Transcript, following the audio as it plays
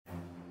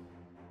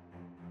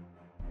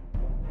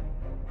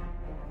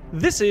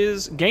This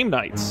is Game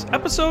Nights,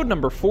 episode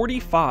number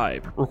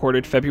 45,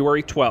 recorded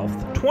February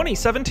 12th,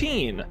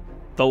 2017.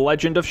 The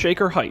Legend of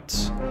Shaker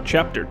Heights,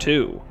 Chapter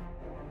 2.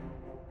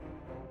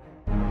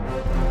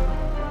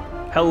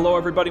 Hello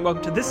everybody,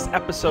 welcome to this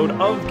episode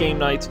of Game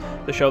Nights,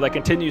 the show that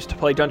continues to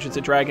play Dungeons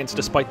 & Dragons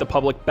despite the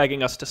public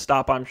begging us to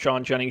stop. I'm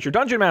Sean Jennings, your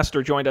Dungeon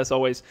Master, joined as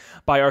always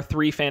by our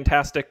two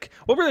fantastic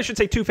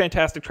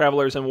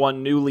travelers and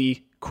one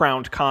newly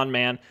crowned con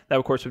man. That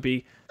of course would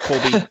be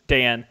Colby,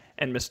 Dan,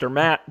 and Mr.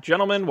 Matt.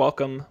 Gentlemen,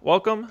 welcome.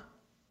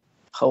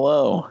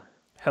 Hello.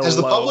 Has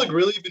the public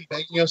really been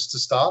begging us to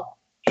stop,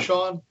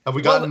 Sean? Have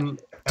we gotten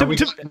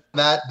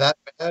that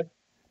bad?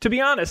 To be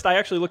honest, I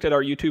actually looked at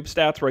our YouTube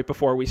stats right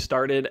before we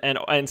started,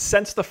 and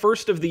since the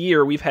first of the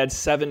year, we've had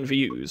 7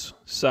 views.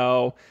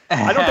 So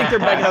I don't think they're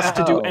begging us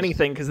to do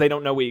anything because they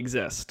don't know we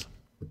exist.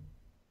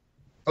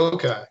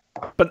 Okay.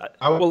 But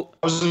I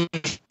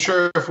wasn't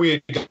sure if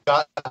we had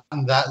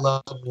gotten that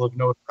level of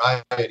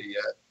notoriety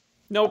yet.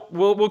 Nope,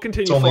 we'll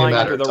continue flying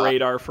under the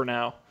radar for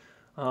now,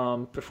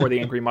 before the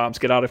angry mobs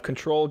get out of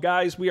control.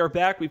 Guys, we are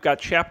back. We've got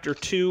Chapter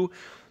 2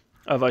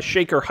 of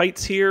Shaker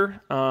Heights here,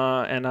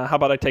 and how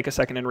about I take a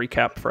second and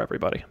recap for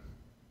everybody?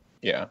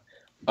 Yeah.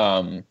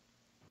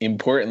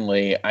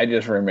 Importantly, I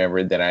just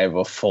remembered that I have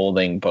a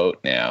folding boat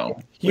now.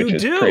 You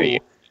which do? Is pretty,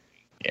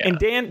 yeah.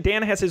 And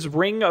Dan has his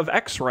ring of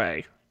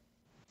X-ray.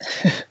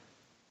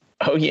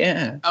 Oh,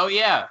 yeah.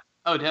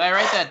 Oh, did I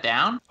write that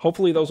down?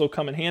 Hopefully those will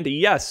come in handy.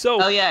 Yes,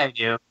 so... Oh, yeah, I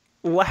do.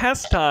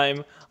 Last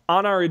time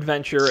on our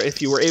adventure,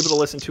 if you were able to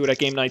listen to it at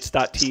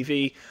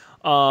GameNights.tv,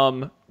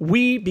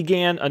 we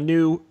began a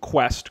new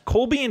quest.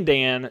 Colby and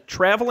Dan,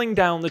 traveling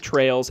down the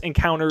trails,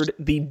 encountered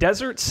the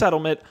desert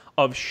settlement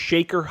of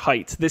Shaker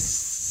Heights, this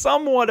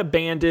somewhat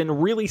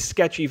abandoned, really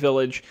sketchy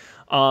village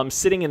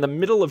sitting in the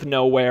middle of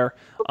nowhere.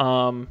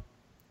 A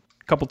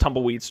couple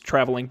tumbleweeds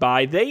traveling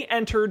by. They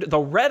entered the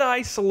Red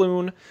Eye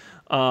Saloon,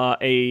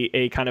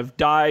 a kind of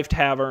dive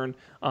tavern,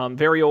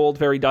 very old,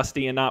 very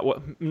dusty, and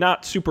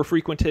not super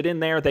frequented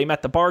in there. They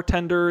met the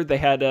bartender. They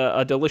had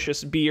a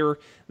delicious beer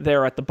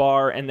there at the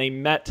bar, and they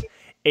met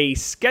a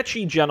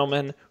sketchy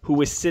gentleman who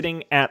was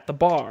sitting at the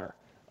bar.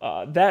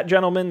 That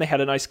gentleman, they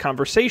had a nice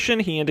conversation.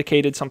 He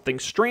indicated something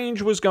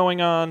strange was going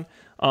on.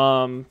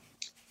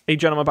 A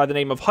gentleman by the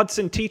name of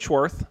Hudson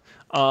Teachworth,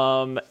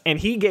 and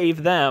he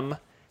gave them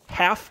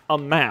half a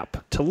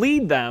map to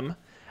lead them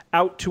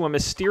out to a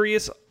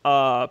mysterious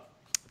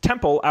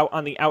temple out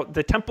on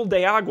the Temple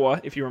de Agua,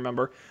 if you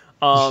remember,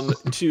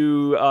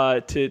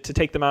 to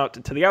take them out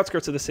to the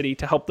outskirts of the city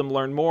to help them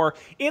learn more.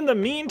 In the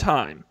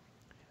meantime,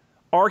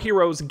 our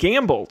heroes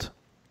gambled.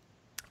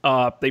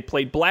 They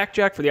played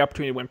blackjack for the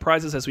opportunity to win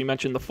prizes, as we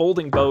mentioned, the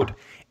folding boat,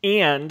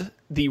 and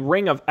the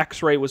ring of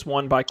X-ray was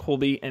won by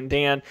Colby and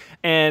Dan.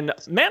 And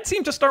Matt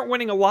seemed to start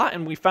winning a lot,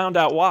 and we found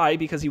out why,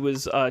 because he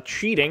was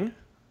cheating.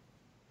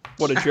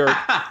 What a jerk.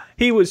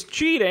 He was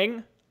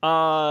cheating,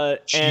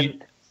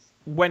 and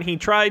when he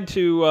tried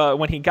to,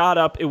 when he got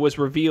up, it was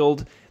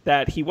revealed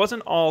that he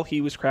wasn't all he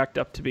was cracked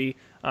up to be.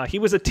 He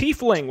was a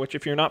tiefling, which,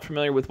 if you're not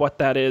familiar with what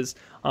that is,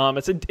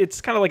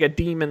 it's kind of like a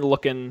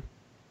demon-looking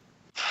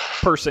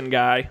person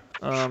guy,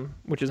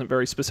 which isn't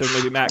very specific.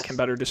 Maybe Matt can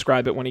better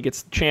describe it when he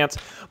gets the chance.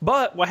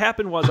 But what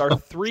happened was our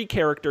 3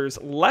 characters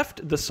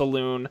left the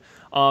saloon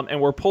and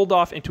were pulled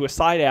off into a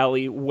side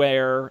alley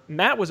where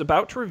Matt was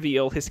about to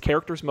reveal his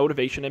character's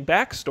motivation and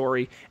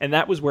backstory, and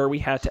that was where we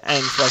had to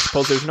end. So I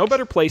suppose there's no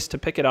better place to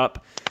pick it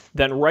up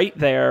than right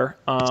there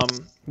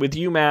with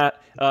you, Matt,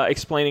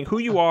 explaining who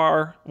you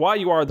are, why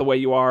you are the way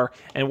you are,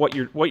 and what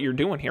you're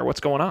doing here.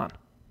 What's going on?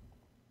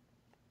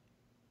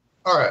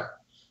 All right.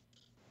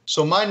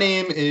 So my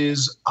name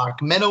is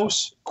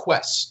Akmenos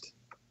Quest.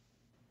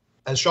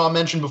 As Sean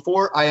mentioned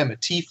before, I am a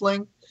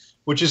tiefling,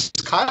 which is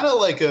kind of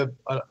like a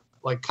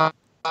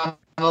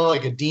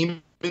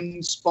demon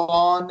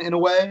spawn in a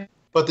way.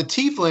 But the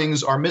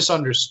tieflings are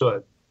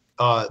misunderstood.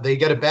 They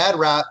get a bad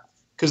rap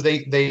because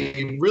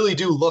they really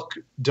do look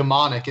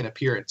demonic in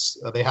appearance.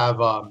 They have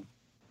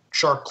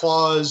sharp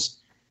claws,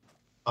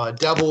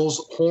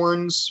 devil's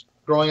horns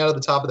growing out of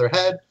the top of their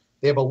head.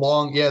 They have a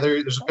long,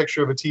 there's a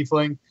picture of a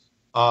tiefling.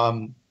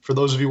 For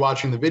those of you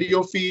watching the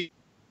video feed,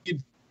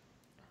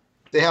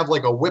 they have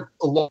like a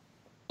long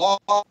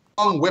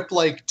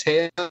whip-like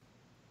tail.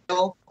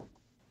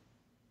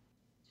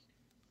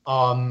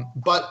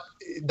 But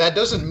that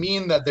doesn't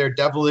mean that they're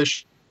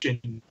devilish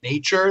in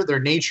nature.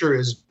 Their nature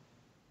is...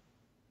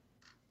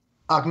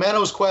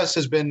 Akmenos Quest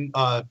has been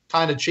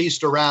kind of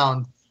chased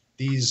around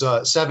these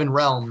 7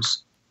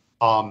 realms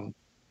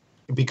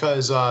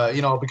because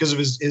of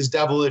his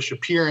devilish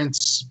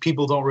appearance.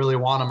 People don't really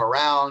want him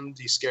around.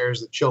 He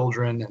scares the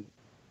children,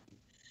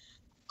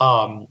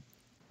 and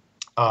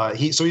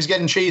he's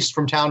getting chased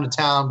from town to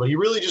town. But he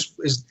really just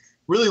is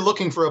really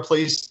looking for a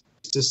place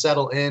to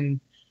settle in.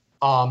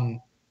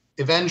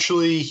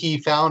 Eventually, he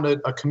found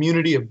a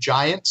community of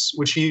giants,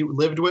 which he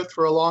lived with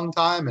for a long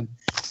time, and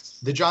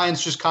the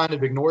giants just kind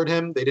of ignored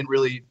him. They didn't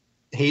really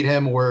hate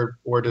him or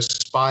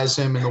despise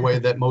him in the way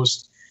that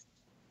most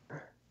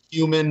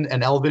human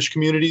and elvish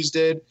communities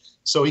did.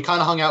 So he kind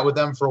of hung out with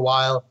them for a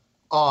while.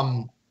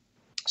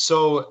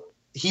 So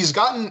he's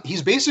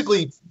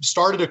basically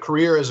started a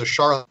career as a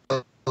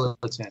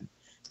charlatan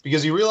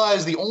because he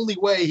realized the only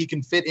way he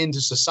can fit into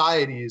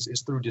society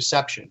is through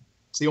deception.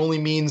 It's the only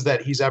means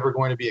that he's ever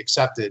going to be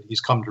accepted,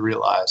 he's come to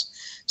realize.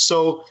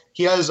 So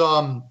he has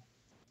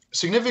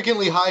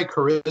significantly high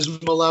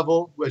charisma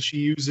level, which he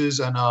uses,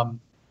 and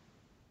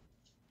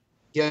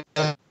he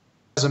has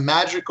a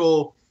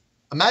magical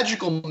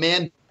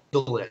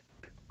mandolin,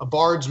 a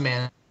bard's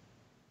mandolin.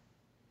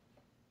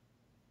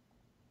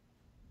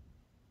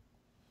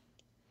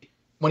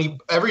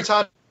 Every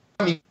time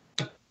he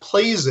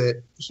plays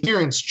it, the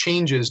appearance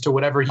changes to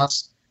whatever he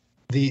wants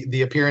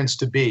the appearance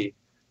to be.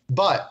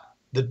 But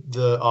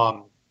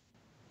the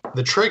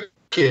trick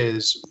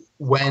is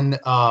when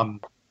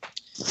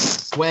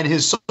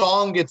his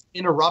song gets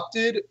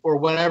interrupted or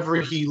whenever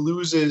he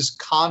loses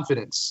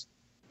confidence,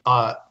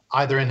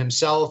 either in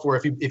himself or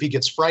if he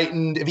gets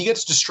frightened, if he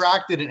gets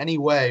distracted in any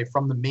way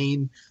from the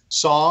main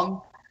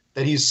song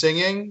that he's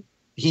singing,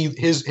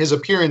 his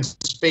appearance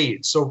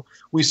fades. So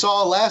we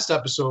saw last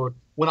episode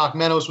when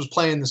Akmenos was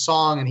playing the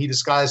song and he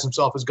disguised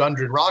himself as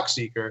Gundren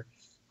Rockseeker.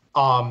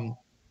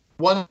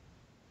 Once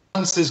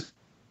his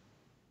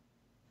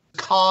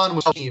con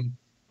was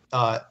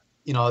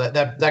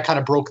that kind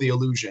of broke the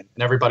illusion,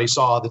 and everybody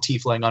saw the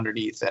tiefling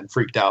underneath and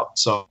freaked out.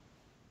 So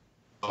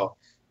that's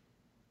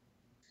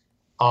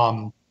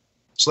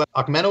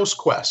Akmenos'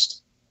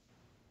 quest.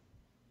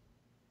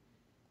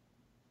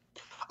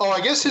 Oh,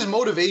 I guess his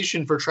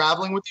motivation for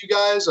traveling with you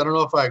guys, I don't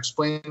know if I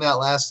explained that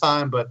last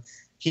time, but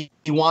he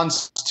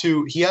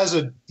has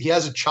a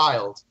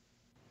child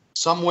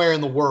somewhere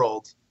in the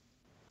world,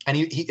 and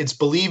it's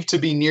believed to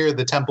be near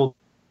the Temple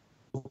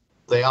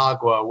de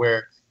Agua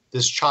where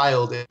this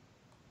child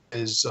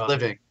is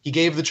living. He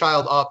gave the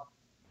child up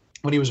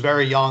when he was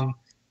very young,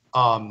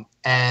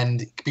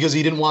 and because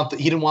he didn't want the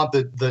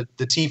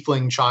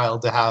tiefling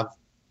child to have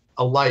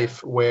a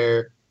life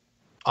where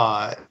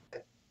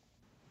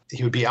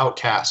he would be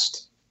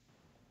outcast,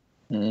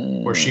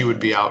 or she would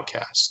be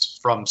outcast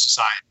from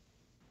society.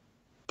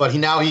 But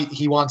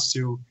he wants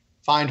to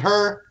find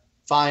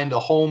a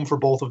home for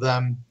both of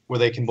them where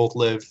they can both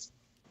live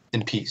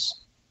in peace.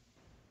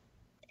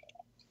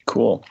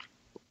 Cool.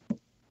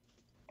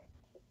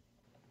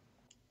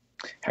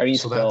 How do you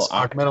spell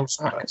Akmenos?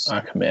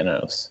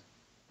 Akmenos?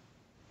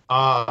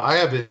 I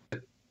have it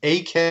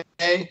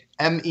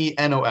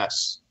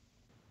Akmenos.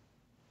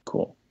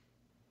 Cool.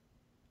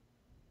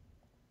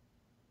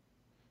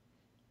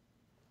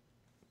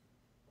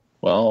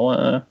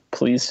 Well,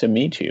 pleased to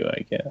meet you,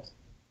 I guess.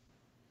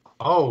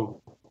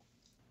 Oh,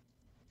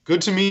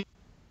 good to meet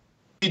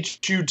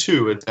you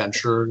too,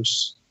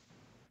 adventurers.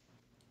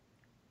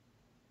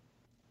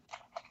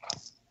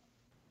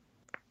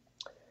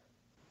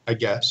 I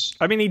guess.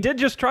 I mean, he did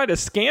just try to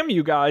scam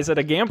you guys at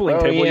a gambling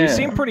table. Yeah. You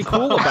seem pretty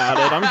cool about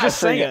it. I'm just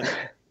saying.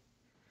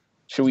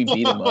 Should we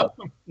beat him up?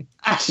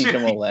 Teach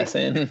him a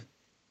lesson?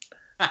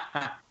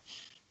 Oh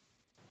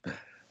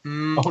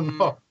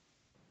no.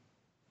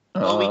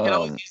 Well, we could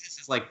always use this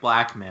as like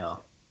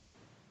blackmail.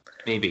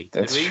 Maybe.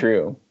 That's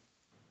true.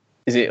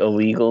 Is it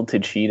illegal to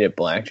cheat at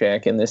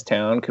blackjack in this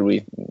town? Could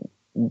we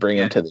bring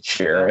him to the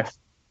sheriff?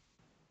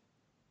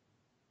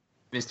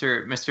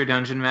 Mr.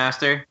 Dungeon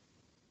Master?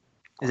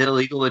 Is it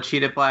illegal to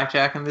cheat at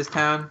blackjack in this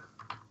town?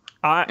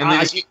 In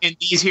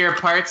these here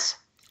parts?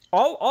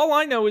 All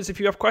I know is if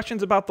you have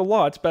questions about the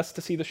law, it's best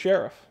to see the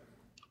sheriff.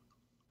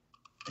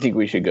 I think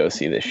we should go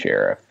see the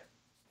sheriff.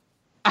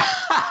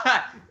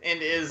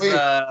 And is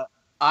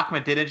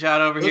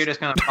Ahmadinejad over here just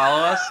going to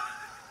follow us?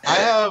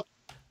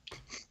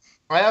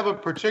 I have a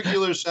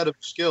particular set of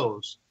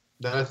skills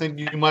that I think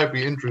you might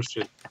be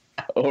interested.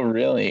 Oh,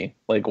 really?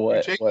 Like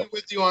what? Take me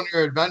with you on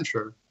your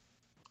adventure.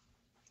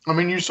 I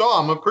mean, you saw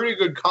I'm a pretty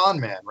good con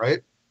man,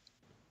 right?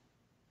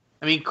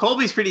 I mean,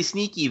 Colby's pretty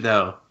sneaky,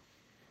 though.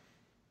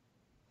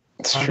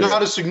 It's I've true.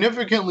 got a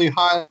significantly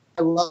high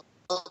level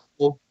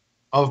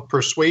of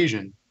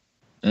persuasion.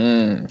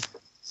 I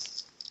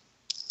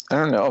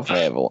don't know if I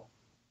have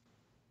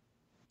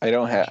I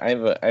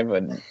have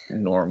a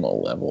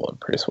normal level of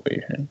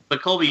persuasion.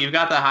 But Colby, you've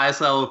got the highest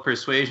level of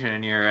persuasion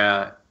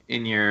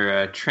in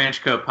your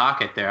trench coat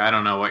pocket there. I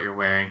don't know what you're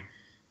wearing.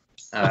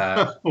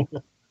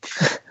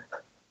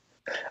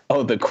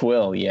 Oh, the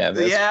quill. Yeah.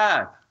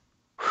 Yeah.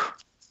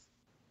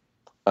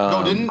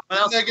 No, didn't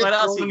What that get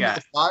else thrown you into got?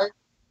 the fire?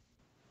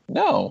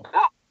 No.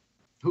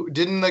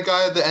 Didn't the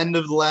guy at the end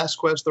of the last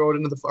quest throw it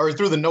into the fire, or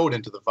threw the note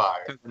into the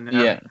fire?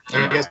 Yeah.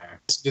 I guess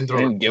he didn't I throw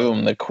didn't it. give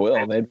him the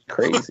quill. That'd be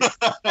crazy.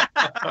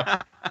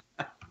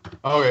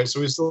 Okay, so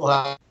we still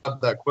have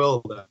that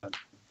quill then.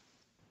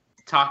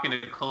 Talking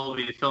to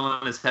Colby,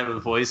 filling his head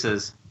with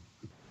voices.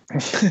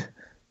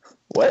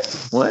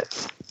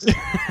 What?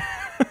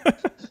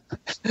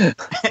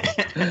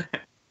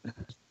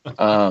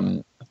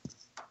 All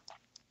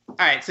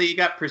right, so you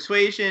got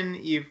persuasion,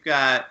 you've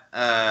got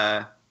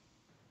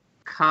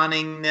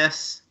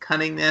cunningness.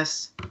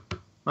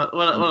 What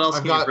else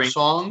I've can you got bring?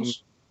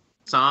 songs,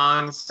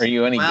 Songs. Are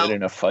you any good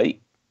in a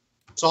fight?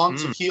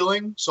 songs of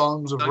healing,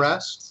 songs of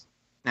rest.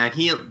 Now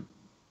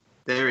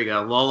there we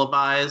go.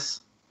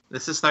 Lullabies.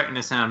 This is starting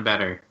to sound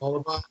better.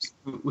 Lullabies.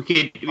 We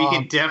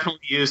could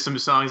definitely use some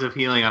songs of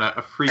healing on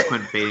a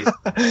frequent basis.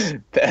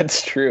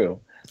 That's true.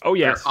 Oh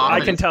yes,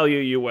 I can tell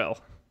you will.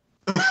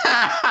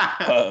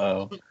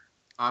 Uh-oh.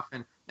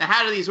 Often. Now,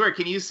 how do these work?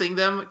 Can you sing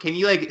them? Can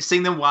you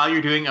sing them while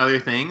you're doing other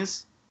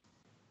things?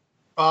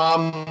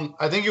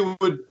 I think it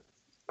would.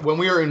 When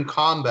we are in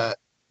combat,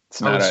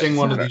 I would sing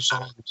one of these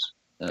songs.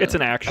 It's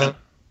an action.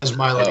 As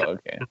my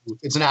okay.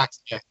 It's an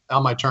action. Yeah,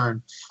 on my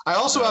turn. I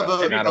also have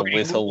a not a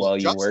whistle while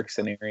you work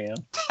scenario.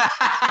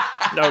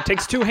 No, it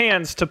takes two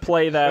hands to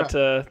play that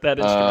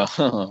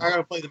instrument. I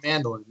gotta play the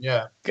mandolin.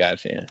 Yeah.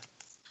 Gotcha.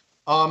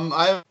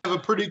 I have a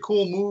pretty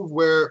cool move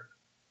where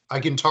I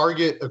can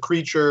target a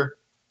creature,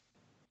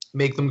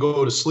 make them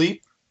go to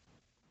sleep.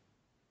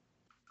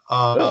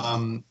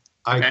 I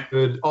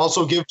could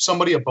also give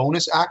somebody a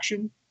bonus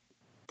action.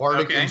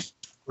 Bardic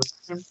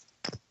Inspiration.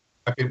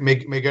 I could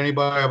make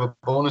anybody have a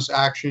bonus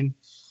action.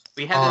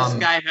 We had this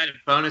guy who had a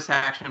bonus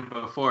action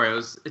before.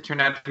 It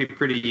turned out to be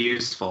pretty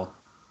useful.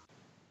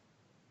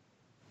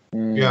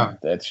 Yeah,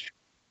 that's true.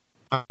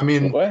 I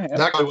mean,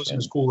 that guy wasn't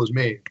as cool as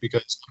me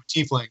because I'm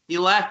tiefling. He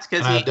left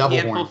because he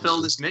had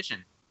fulfilled his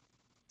mission.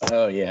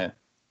 Oh yeah.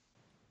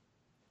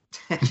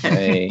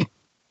 Hey,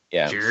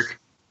 yeah. Jerk.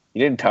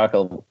 You didn't talk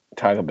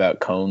about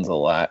cones a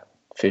lot.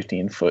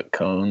 15-foot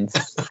cones.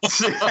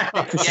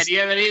 Yeah, do you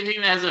have anything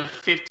that has a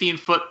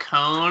 15-foot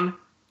cone?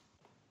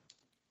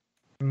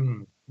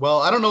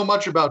 Well, I don't know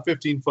much about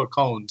 15-foot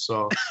cones,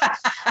 so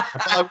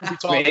I wouldn't be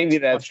talking maybe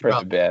that's for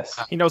the best.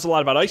 He knows a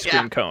lot about ice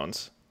cream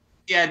cones.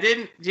 Yeah,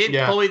 didn't you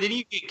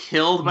get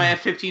killed by a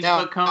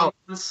 15-foot cone?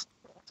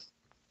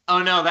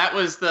 Oh no, that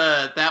was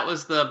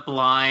the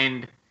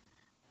blind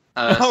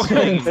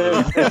swing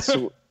move.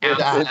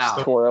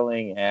 It's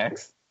twirling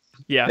axe.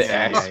 Yes. The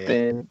axe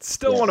spin.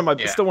 Still one of my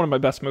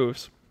best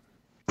moves.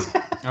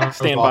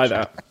 Stand by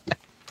that.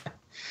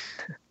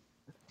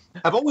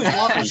 I've always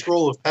wanted a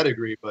scroll of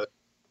pedigree, but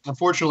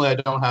unfortunately I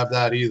don't have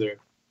that either.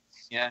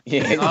 Yeah.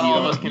 You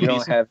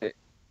don't have it.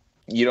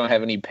 You don't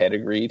have any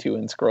pedigree to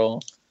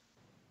inscroll?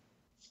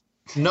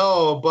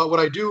 No, but what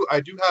I do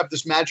have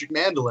this magic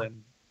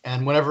mandolin,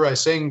 and whenever I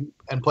sing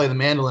and play the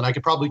mandolin, I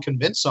could probably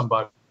convince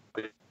somebody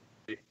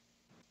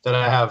that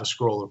I have a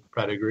scroll of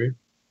pedigree.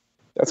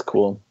 That's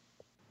cool.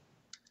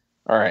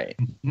 All right.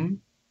 Mm-hmm.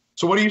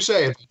 So what do you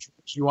say?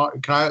 You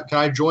want? Can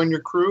I join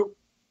your crew?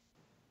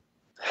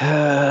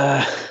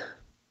 I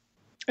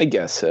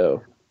guess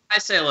so. I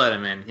say let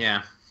him in.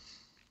 Yeah.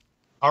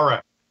 All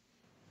right.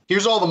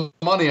 Here's all the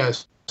money I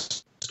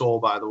stole,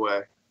 by the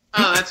way.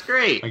 Oh, that's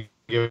great. I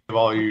give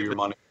all you your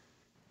money.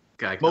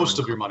 Most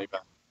of your money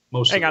back.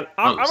 Hang on.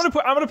 I'm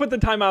gonna put the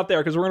time out there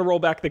because we're gonna roll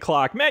back the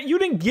clock. Matt, you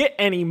didn't get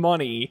any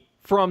money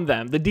from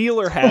them. The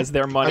dealer has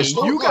their money.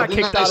 You got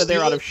kicked out of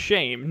there out of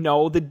shame.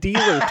 No, the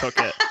dealer took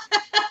it.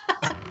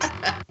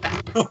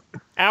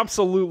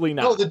 Absolutely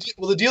not. No,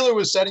 the dealer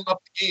was setting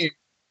up the game.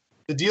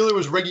 The dealer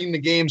was rigging the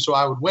game so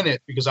I would win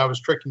it because I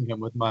was tricking him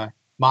with my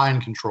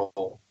mind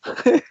control.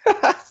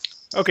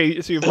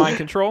 Okay, so you have mind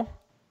control?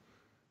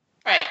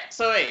 All right.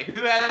 So wait,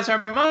 who has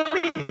our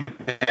money?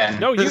 Then?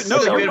 No,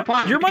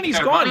 your money's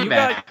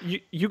gone.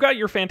 You got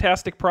your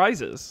fantastic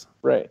prizes.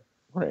 Right.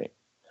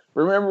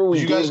 Remember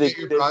we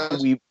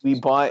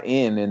bought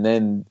in, and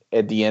then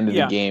at the end of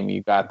the game,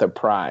 you got the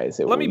prize.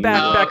 Let me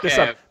back this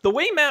up. The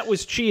way Matt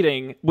was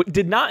cheating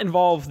did not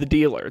involve the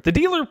dealer. The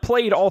dealer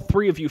played all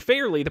three of you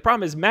fairly. The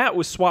problem is Matt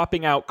was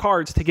swapping out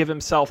cards to give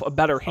himself a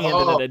better hand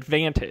and an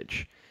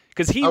advantage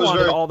because he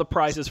wanted all the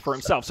prizes for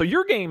himself. So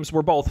your games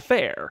were both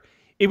fair.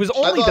 It was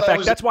only the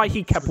fact that's why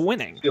he kept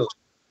winning.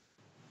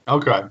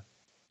 Okay.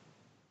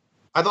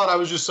 I thought I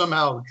was just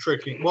somehow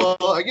tricking. Well,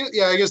 I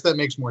guess that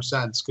makes more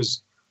sense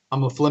because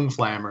I'm a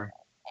flim-flammer.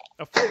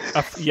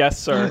 Yes,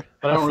 sir.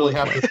 But I don't really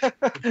have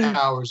the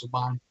powers of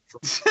mind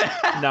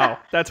control. No,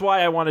 that's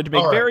why I wanted to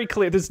make very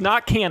clear. This is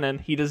not canon.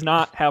 He does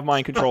not have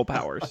mind control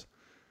powers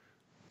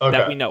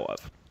that we know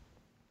of.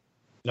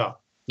 No,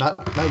 not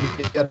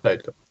yet. I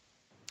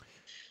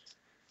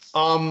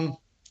don't.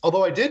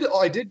 Although I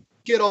did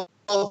get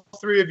all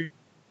three of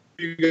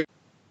you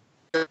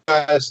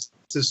guys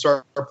to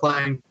start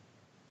playing.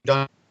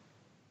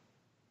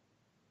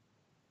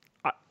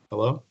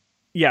 Hello?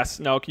 Yes,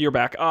 no, you're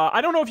back.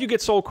 I don't know if you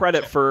get sole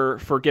credit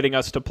for getting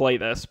us to play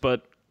this,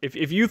 but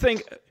if you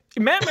think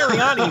Matt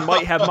Mariani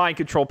might have mind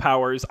control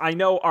powers, I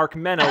know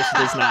Arkmenos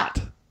does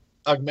not.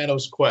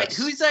 Arkmenos Quest. Wait,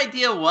 whose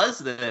idea was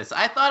this?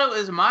 I thought it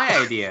was my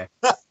idea.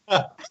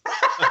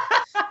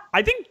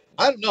 I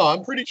don't know.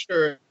 I'm pretty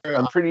sure.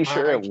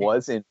 It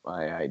wasn't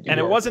my idea, and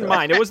it wasn't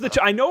mine. It was the.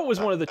 I know it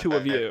was one of the two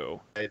of you.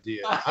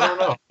 Idea. I don't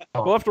know.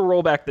 We'll have to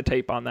roll back the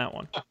tape on that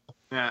one.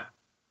 Yeah.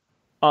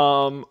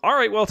 All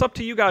right. Well, it's up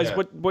to you guys.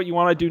 Yeah. What you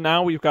want to do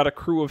now? We've got a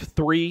crew of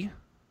 3.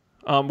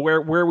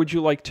 Where would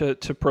you like to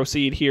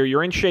proceed here?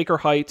 You're in Shaker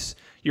Heights.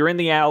 You're in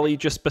the alley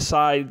just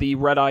beside the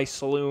Red Eye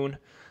Saloon.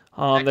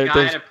 That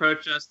guy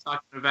approached us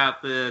talking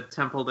about the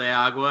Temple de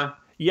Agua.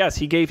 Yes,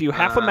 he gave you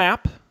half a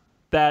map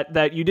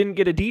that you didn't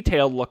get a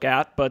detailed look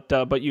at,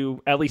 but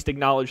you at least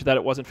acknowledged that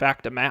it was in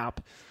fact a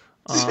map.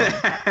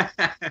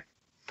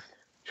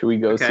 Should we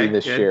go see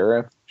the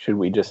sheriff? Should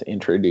we just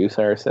introduce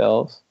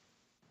ourselves?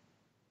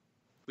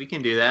 We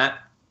can do that.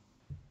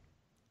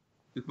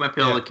 We might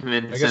be able to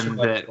convince him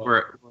that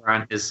we're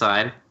on his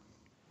side.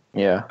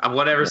 Yeah.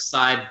 Whatever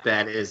side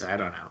that is, I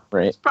don't know.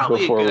 Right. It's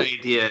probably a good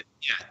idea.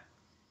 Yeah.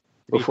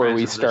 Before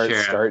we start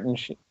starting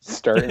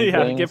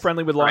things. Get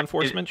friendly with law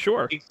enforcement.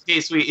 Sure. In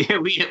case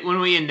when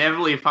we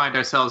inevitably find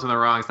ourselves on the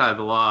wrong side of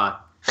the law,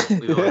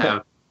 we will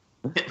have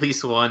at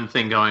least one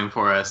thing going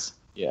for us.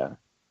 Yeah.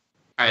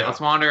 All right, let's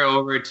wander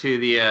over to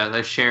the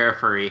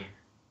sheriffery.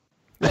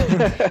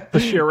 The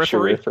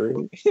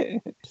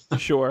sheriffery.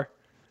 Sure.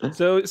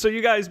 So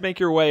you guys make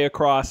your way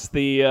across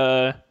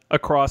the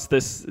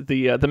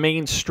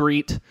main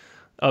street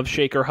of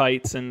Shaker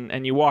Heights,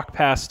 and you walk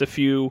past a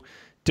few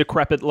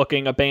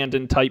decrepit-looking,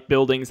 abandoned-type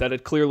buildings that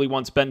had clearly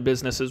once been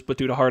businesses, but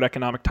due to hard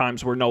economic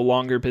times were no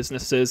longer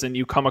businesses, and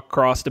you come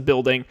across a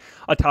building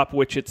atop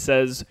which it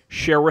says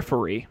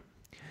Sheriffery,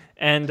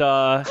 and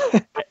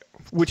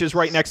which is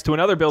right next to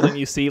another building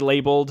you see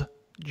labeled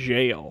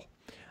Jail.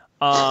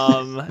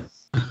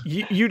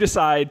 You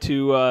decide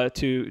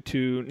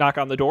to knock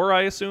on the door,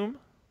 I assume?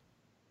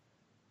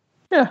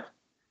 Yeah.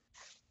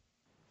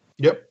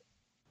 Yep.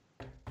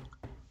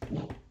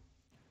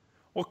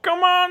 Well,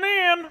 come on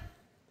in.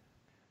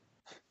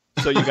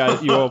 So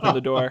you open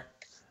the door,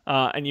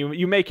 and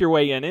you make your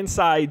way in.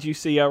 Inside, you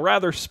see a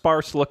rather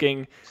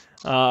sparse-looking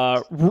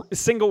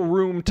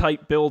single-room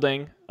type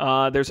building.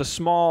 There's a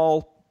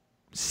small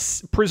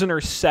prisoner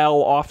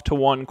cell off to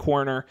one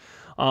corner.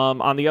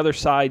 On the other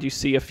side, you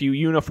see a few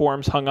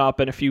uniforms hung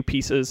up and a few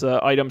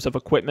items of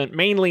equipment.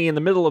 Mainly in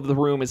the middle of the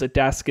room is a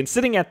desk, and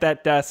sitting at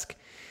that desk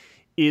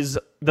is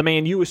the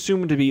man you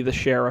assume to be the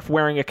sheriff,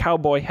 wearing a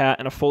cowboy hat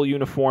and a full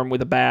uniform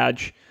with a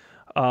badge,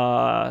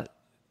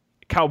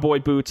 cowboy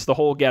boots, the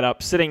whole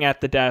getup, sitting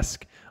at the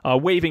desk,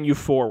 waving you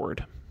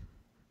forward.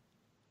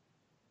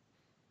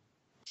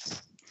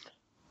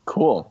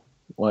 Cool.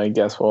 Well, I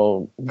guess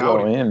we'll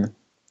go in.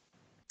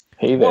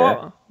 Hey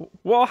there.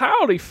 Well,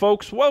 howdy,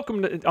 folks.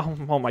 Welcome to...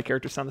 Oh, my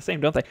characters sound the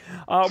same, don't they?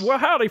 Well,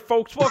 howdy,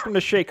 folks. Welcome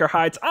to Shaker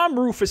Heights. I'm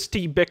Rufus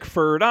T.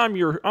 Bickford.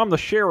 I'm the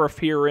sheriff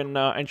here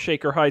in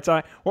Shaker Heights.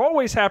 We're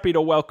always happy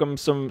to welcome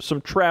some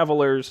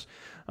travelers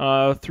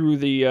through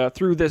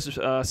this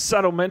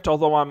settlement,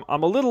 although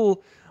I'm a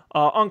little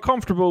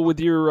uncomfortable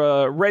with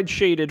your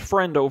red-shaded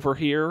friend over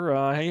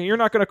here. You're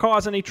not going to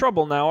cause any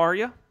trouble now, are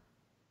you?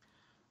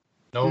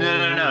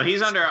 No.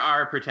 He's under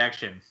our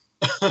protection.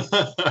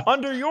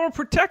 Under your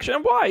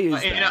protection? Why is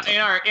that?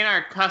 In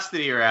our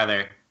custody,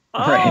 rather.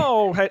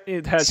 Oh,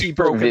 has he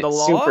broken the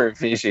law?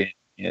 Supervision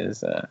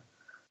is...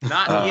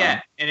 Not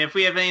yet. And if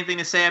we have anything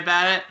to say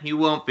about it, he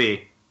won't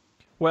be.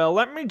 Well,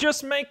 let me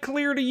just make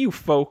clear to you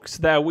folks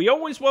that we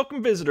always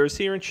welcome visitors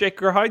here in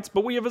Shaker Heights,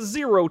 but we have a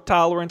zero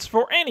tolerance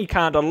for any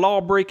kind of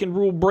law-breaking,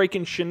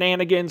 rule-breaking,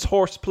 shenanigans,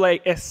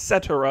 horseplay,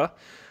 etc.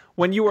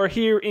 When you are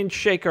here in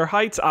Shaker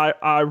Heights,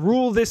 I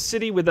rule this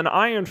city with an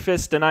iron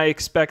fist, and I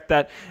expect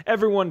that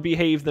everyone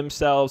behave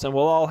themselves, and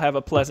we'll all have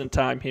a pleasant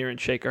time here in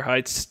Shaker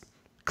Heights.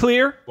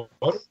 Clear?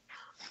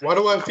 Why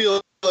do I feel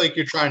like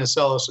you're trying to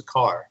sell us a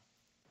car?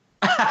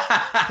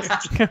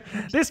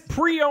 This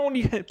pre-owned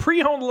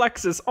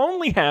Lexus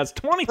only has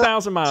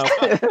 20,000 miles.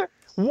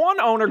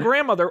 One owner,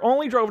 grandmother,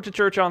 only drove it to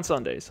church on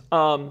Sundays.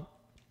 No,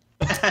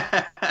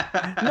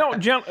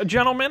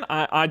 gentlemen,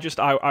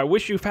 I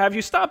wish have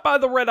you stopped by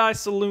the Red Eye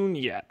Saloon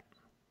yet?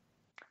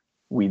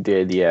 We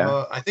did,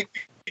 yeah. I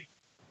think,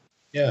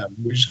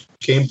 we just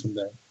came from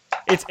there.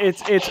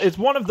 It's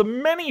one of the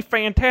many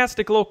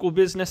fantastic local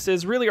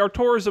businesses. Really, our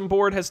tourism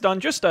board has done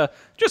just a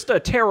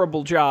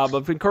terrible job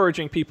of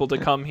encouraging people to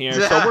come here.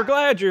 So we're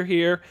glad you're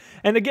here.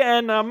 And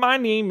again, my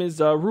name is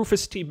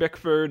Rufus T.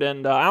 Bickford,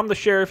 and I'm the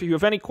sheriff. If you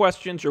have any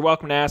questions, you're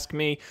welcome to ask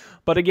me.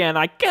 But again,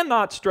 I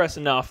cannot stress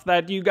enough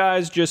that you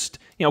guys just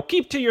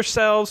keep to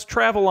yourselves,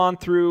 travel on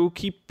through,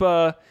 keep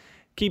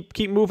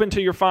moving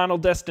to your final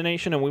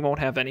destination, and we won't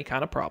have any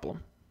kind of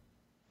problem.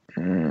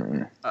 I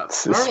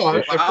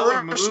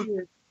don't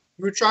know.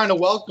 You were trying to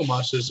welcome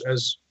us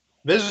as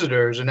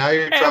visitors, and now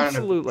you're trying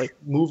to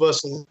move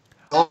us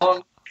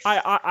along.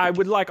 I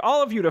would like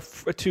all of you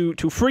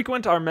to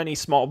frequent our many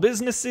small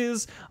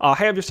businesses,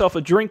 have yourself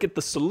a drink at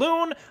the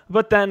saloon,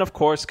 but then, of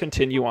course,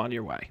 continue on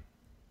your way.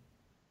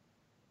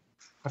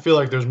 I feel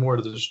like there's more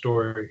to the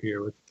story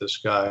here with this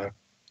guy.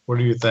 What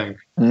do you think?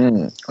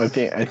 I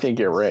think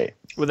you're right.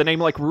 With a name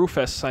like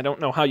Rufus, I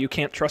don't know how you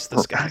can't trust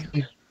this guy.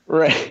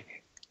 Right.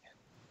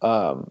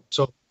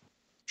 So,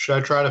 should I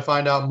try to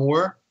find out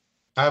more?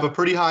 I have a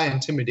pretty high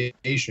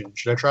intimidation.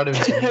 Should I try to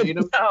intimidate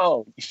him?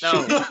 No. He's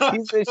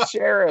the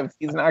sheriff.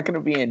 He's not going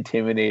to be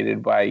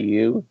intimidated by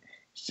you.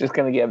 He's just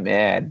going to get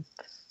mad.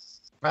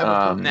 I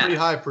have a pretty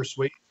high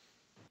persuasion.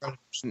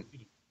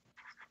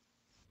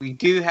 We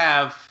do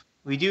have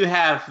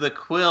the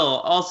quill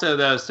also,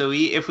 though. So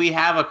if we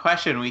have a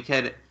question, we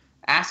could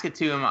ask it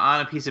to him on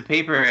a piece of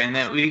paper, and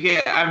then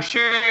I'm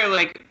sure,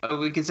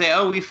 we could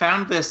say, we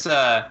found this.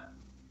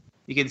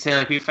 You could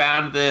say, we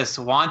found this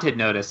wanted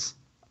notice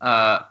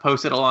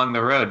posted along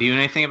the road. Do you know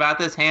anything about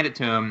this? Hand it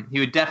to him. He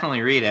would definitely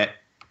read it.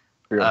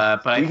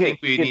 But I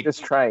think we need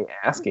just try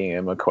asking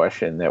him a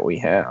question that we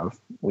haven't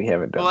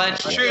done. Well,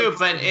 that's true,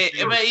 but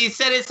he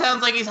said it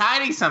sounds like he's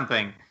hiding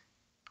something.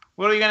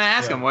 What are we going to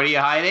ask him? What are you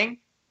hiding?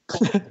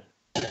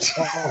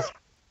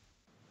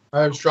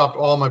 I just dropped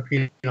all my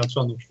peanuts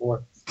on the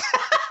floor.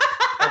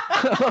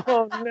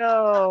 Oh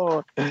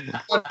no!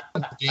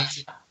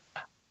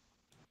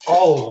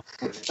 All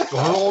the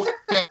whole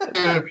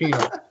can of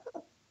peanuts.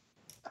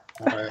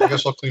 All right, I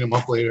guess I'll clean them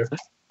up later.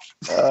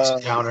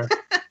 Counter.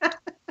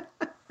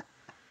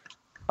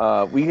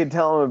 We could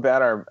tell him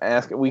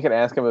about we could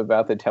ask him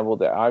about the Temple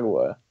de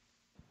Agua.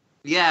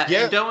 Yeah.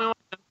 And don't we want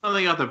to know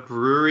something about the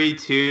brewery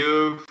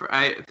too?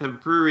 The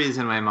brewery is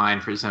in my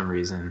mind for some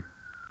reason.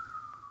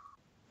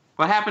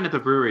 What happened at the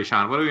brewery,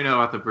 Sean? What do we know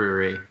about the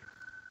brewery?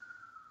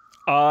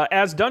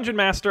 As Dungeon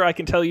Master, I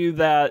can tell you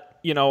that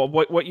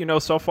what you know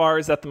so far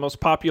is that the most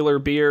popular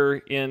beer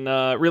in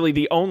really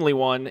the only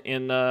one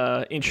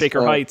in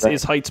Shaker Heights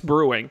is Heights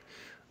Brewing.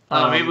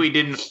 Maybe we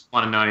didn't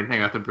want to know anything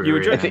about the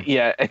brewery.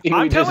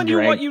 I'm telling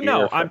you what you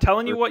know. I'm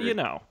telling you what you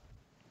know.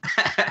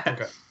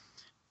 Okay.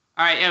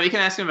 All right. Yeah, we can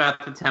ask him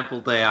about the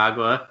Temple de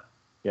Agua.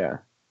 Yeah.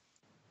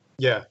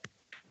 Yeah.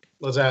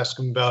 Let's ask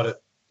him about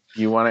it.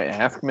 You want to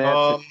ask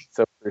Matt?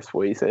 So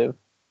persuasive.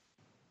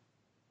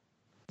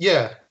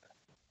 Yeah.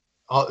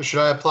 Should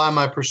I apply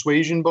my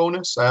persuasion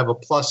bonus? I have a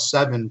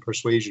 +7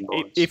 persuasion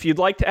bonus. If you'd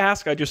like to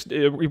ask, I just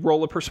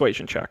roll a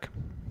persuasion check.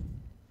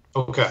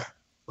 Okay.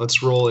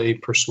 Let's roll a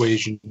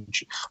persuasion.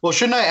 Well,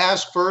 shouldn't I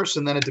ask first,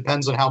 and then it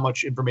depends on how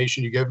much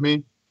information you give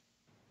me?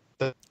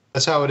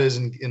 That's how it is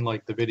in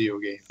like the video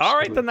game. All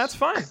right, then that's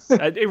fine.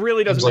 It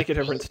really doesn't make a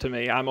difference to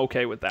me. I'm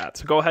okay with that.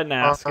 So go ahead and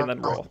ask, and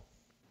then roll.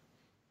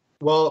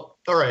 Well,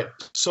 all right.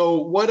 So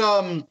what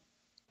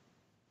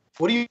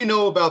do you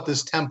know about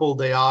this Temple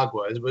de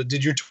Agua?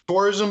 Did your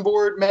tourism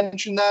board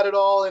mention that at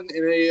all in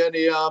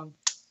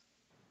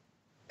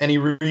any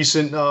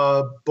recent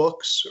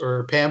books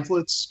or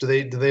pamphlets? Do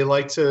they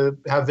like to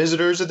have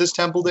visitors at this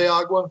Temple de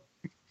Agua?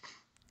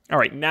 All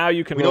right, now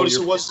you can. We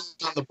noticed it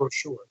wasn't on the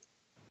brochure.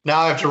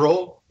 Now I have to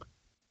roll.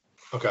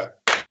 Okay.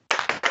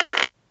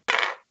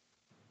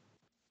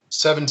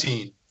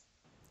 17.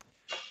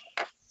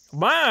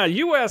 Wow,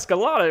 you ask a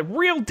lot of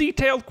real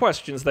detailed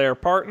questions there,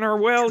 partner.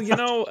 Well,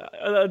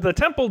 the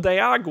Temple de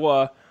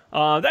Agua,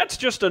 that's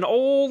just an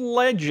old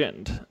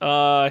legend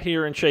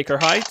here in Shaker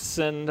Heights.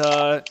 And,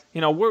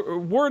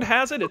 word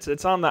has it,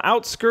 it's on the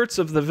outskirts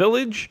of the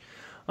village.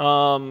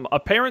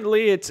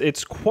 Apparently,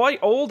 it's quite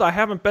old. I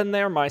haven't been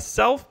there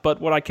myself, but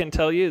what I can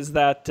tell you is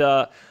that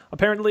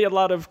apparently a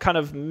lot of kind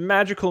of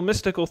magical,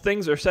 mystical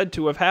things are said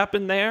to have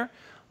happened there.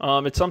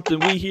 It's something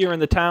we here in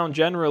the town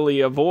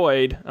generally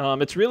avoid.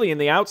 It's really in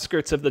the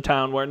outskirts of the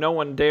town where no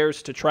one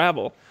dares to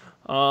travel.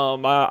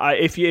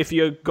 If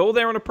you go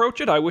there and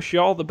approach it, I wish you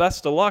all the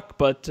best of luck.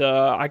 But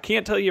I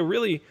can't tell you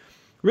really,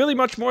 really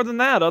much more than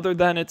that. Other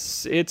than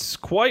it's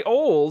quite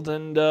old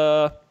and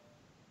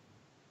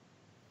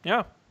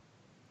yeah,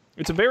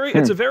 it's a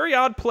very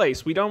odd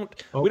place. We don't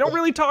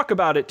really talk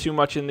about it too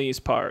much in these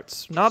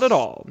parts. Not at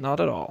all. Not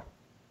at all.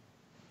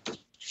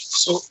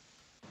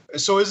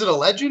 So is it a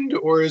legend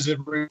or is it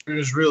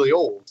really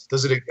old?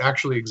 Does it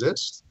actually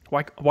exist?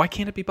 Why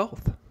can't it be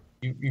both?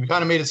 You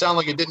kind of made it sound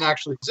like it didn't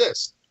actually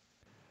exist.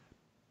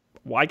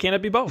 Why can't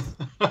it be both?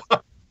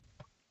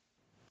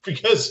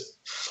 Because,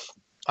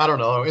 I don't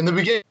know. In the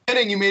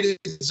beginning, you made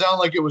it sound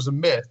like it was a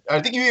myth.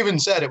 I think you even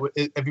said it.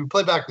 If you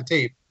play back the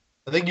tape,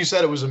 I think you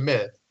said it was a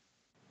myth.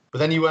 But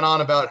then you went on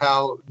about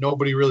how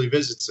nobody really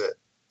visits it.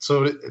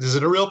 So is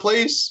it a real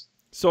place?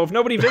 So if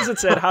nobody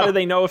visits it, how do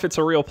they know if it's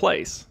a real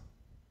place?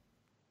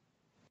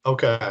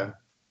 Okay.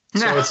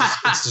 So it's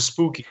the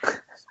spooky.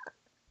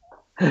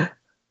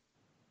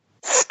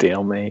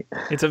 Stalemate.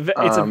 It's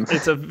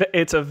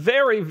a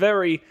very,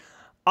 very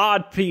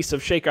odd piece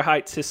of Shaker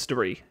Heights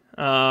history.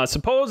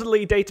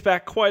 Supposedly dates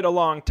back quite a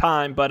long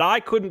time, but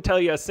I couldn't tell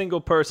you a single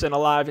person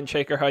alive in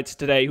Shaker Heights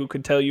today who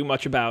could tell you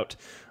much about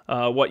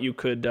what you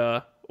could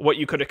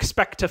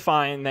expect to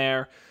find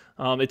there.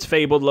 Its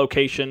fabled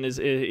location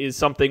is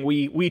something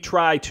we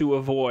try to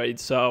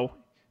avoid. So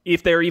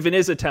if there even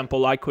is a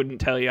temple, I couldn't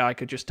tell you. I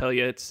could just tell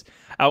you it's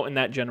out in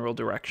that general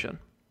direction.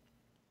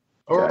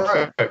 All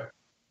right.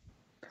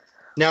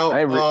 Now,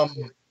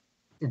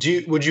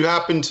 would you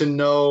happen to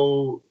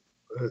know?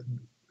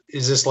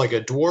 Is this like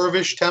a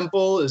dwarvish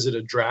temple? Is it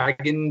a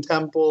dragon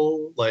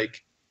temple?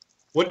 Like,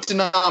 what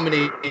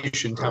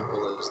denomination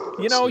temple is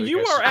this? You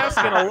are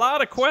asking a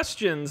lot of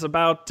questions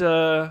about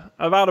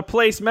a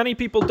place many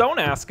people don't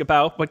ask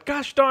about. But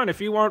gosh darn, if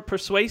you weren't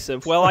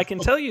persuasive, well, I can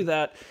tell you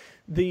that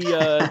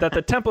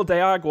the Temple de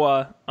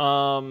Agua,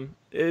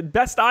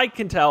 best I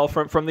can tell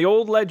from the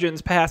old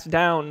legends passed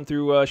down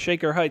through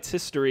Shaker Heights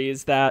history,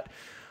 is that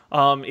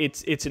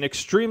it's an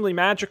extremely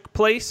magic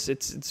place.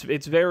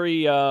 It's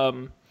very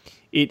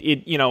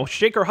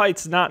Shaker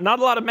Heights, not a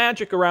lot of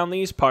magic around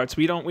these parts.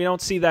 We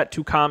don't see that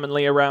too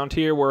commonly around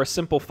here. We're a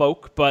simple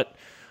folk, but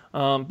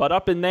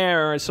up in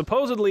there,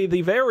 supposedly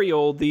the very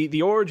old,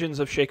 the origins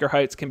of Shaker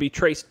Heights can be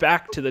traced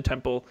back to the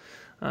Temple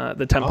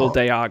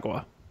de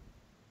Agua.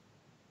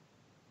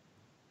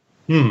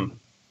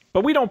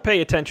 But we don't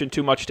pay attention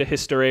too much to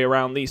history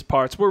around these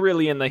parts. We're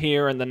really in the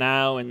here and the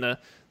now and the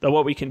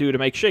what we can do to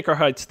make Shaker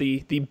Heights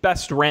the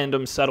best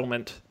random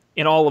settlement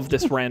in all of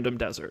this random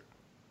desert.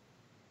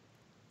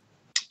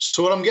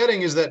 So what I'm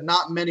getting is that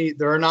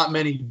there are not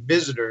many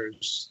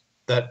visitors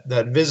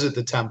that visit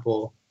the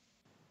temple,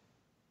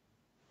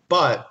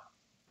 but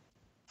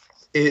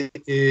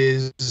it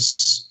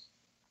is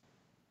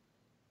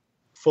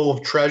full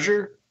of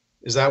treasure.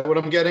 Is that what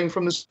I'm getting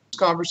from this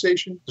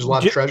conversation? There's a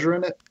lot of treasure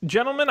in it?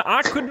 Gentlemen,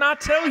 I could not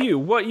tell you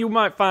what you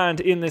might find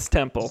in this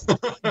temple.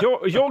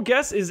 Your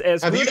guess is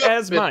as good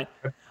as mine.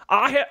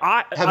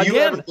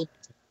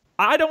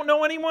 I don't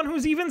know anyone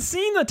who's even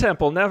seen the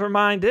temple, never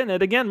mind in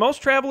it. Again,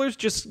 most travelers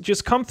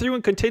just come through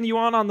and continue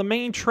on the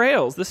main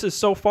trails. This is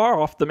so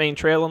far off the main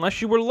trail,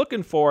 unless you were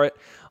looking for it,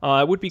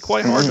 it would be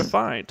quite hard to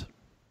find.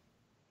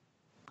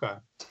 Okay.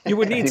 You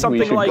would need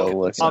something like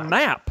a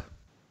map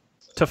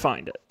to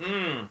find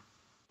it.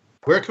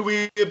 Where could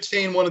we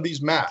obtain one of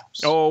these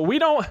maps?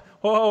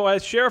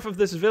 As sheriff of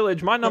this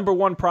village, my number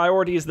one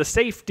priority is the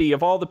safety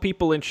of all the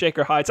people in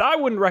Shaker Heights. I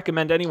wouldn't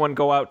recommend anyone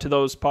go out to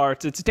those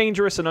parts. It's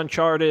dangerous and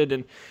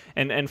uncharted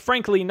and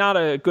frankly not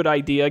a good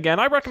idea. Again,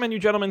 I recommend you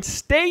gentlemen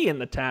stay in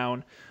the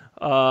town,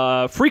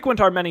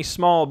 frequent our many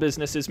small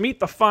businesses, meet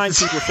the fine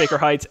people of Shaker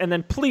Heights, and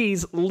then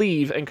please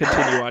leave and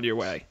continue on your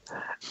way.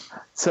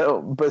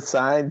 So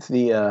besides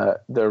the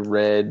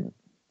red,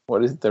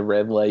 what is the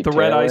red light? The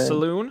Red Eye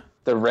Saloon?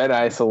 The Red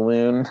Eye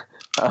Saloon.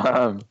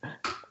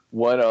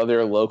 What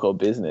other local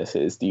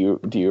businesses do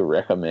you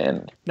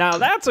recommend? Now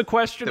that's a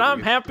question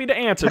I'm happy to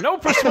answer. No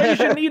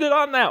persuasion needed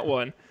on that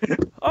one.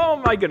 Oh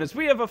my goodness,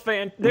 we have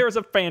there's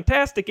a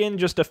fantastic inn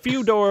just a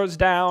few doors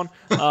down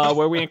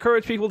where we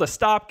encourage people to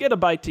stop, get a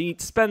bite to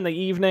eat, spend the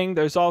evening.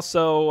 There's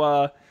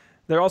also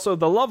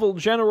the Lovell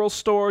General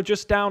Store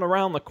just down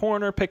around the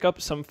corner. Pick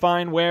up some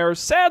fine wares.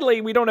 Sadly,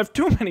 we don't have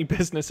too many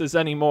businesses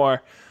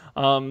anymore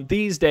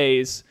these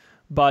days.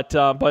 But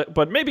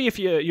maybe if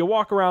you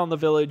walk around the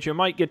village, you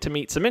might get to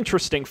meet some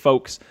interesting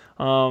folks.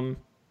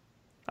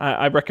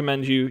 I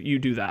recommend you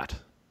do that.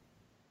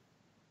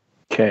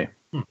 Okay.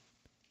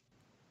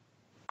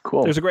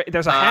 Cool.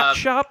 There's a hat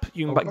shop.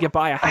 You can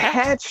buy a hat. A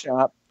hat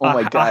shop. Oh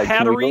my God!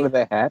 Can we go to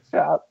the hat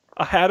shop?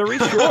 A hattery,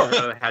 sure. Go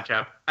to the hat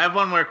shop. I have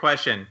one more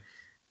question.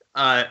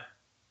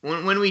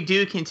 When we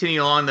do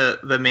continue along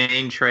the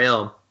main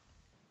trail,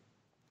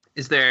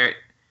 is there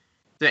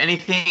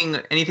anything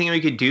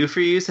we could do for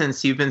you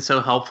since you've been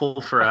so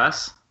helpful for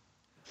us?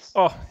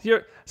 Oh,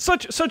 you're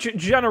such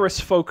generous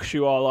folks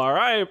you all are.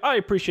 I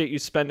appreciate you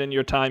spending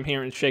your time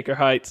here in Shaker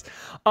Heights.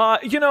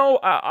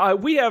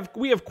 We have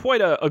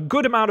quite a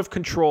good amount of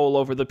control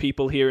over the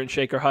people here in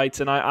Shaker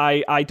Heights, and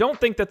I don't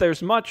think that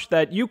there's much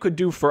that you could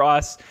do for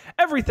us.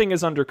 Everything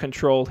is under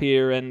control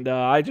here, and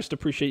I just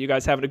appreciate you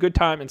guys having a good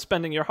time and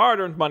spending your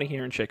hard-earned money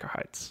here in Shaker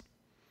Heights.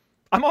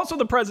 I'm also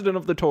the president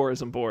of the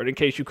tourism board, in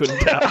case you couldn't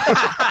tell.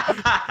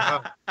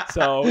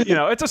 So,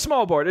 it's a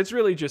small board. It's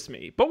really just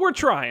me. But we're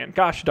trying.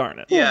 Gosh darn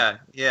it. Yeah.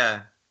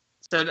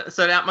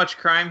 So not much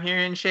crime here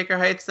in Shaker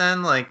Heights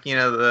then? Like,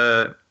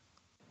 the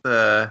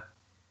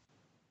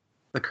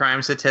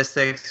crime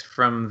statistics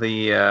from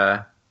the,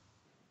 I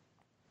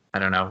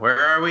don't know. Where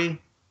are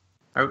we?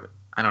 I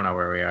don't know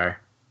where we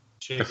are.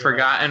 The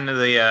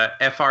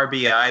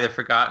FRBI, the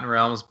Forgotten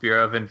Realms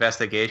Bureau of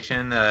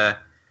Investigation,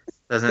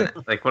 doesn't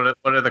what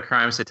are the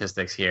crime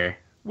statistics here?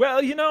 Well,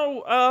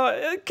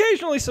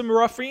 occasionally some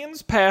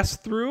ruffians pass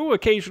through,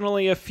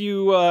 occasionally a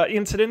few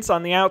incidents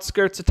on the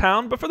outskirts of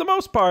town, but for the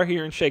most part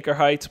here in Shaker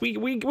Heights,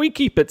 we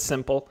keep it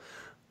simple.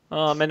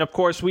 And of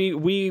course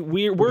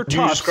we're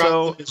tough.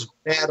 So as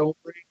bad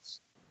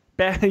hombres?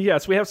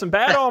 Yes, we have some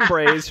bad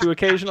hombres who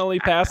occasionally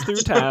pass through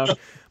town,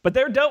 but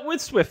they're dealt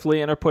with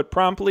swiftly and are put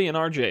promptly in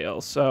our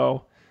jail.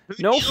 So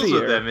no fear. Who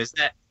deals with them? Is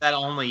that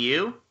only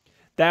you?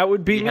 That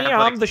would be me.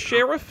 I'm the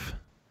sheriff.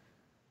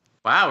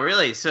 Wow,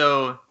 really?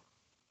 So,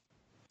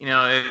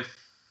 if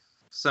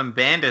some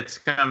bandits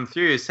come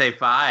through, say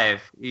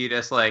 5, you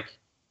just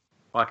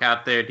walk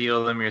out there, deal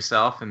with them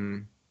yourself,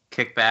 and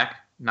kick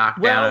back, knock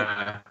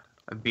down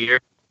a beer,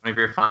 one of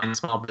your fine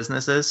small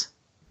businesses?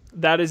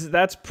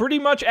 That's pretty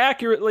much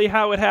accurately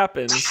how it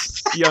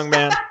happens, young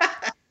man.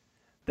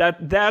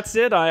 That's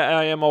it.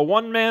 I am a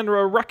one-man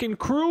wrecking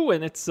crew,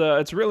 and it's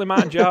really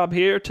my job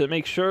here to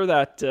make sure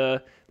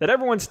that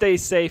everyone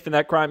stays safe and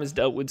that crime is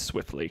dealt with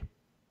swiftly.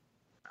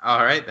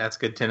 All right, that's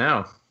good to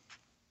know.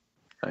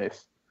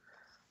 Nice.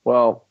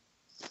 Well,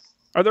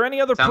 are there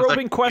any other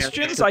probing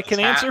questions I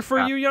can answer for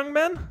you, young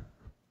men?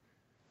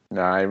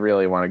 No, I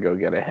really want to go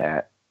get a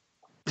hat.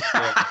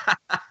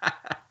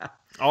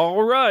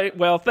 All right.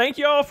 Well, thank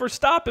you all for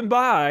stopping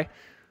by.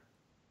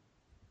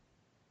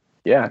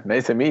 Yeah,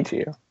 nice to meet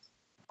you.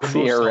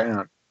 See you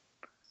around.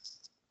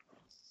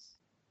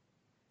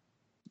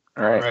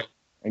 All right.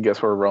 I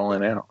guess we're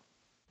rolling out.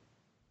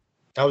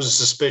 That was a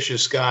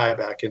suspicious guy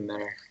back in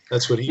there.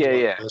 That's what he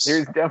was.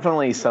 There's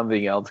definitely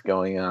something else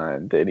going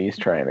on that he's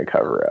trying to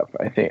cover up.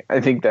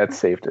 I think that's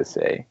safe to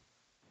say.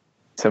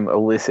 Some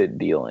illicit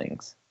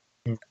dealings.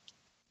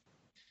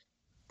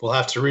 We'll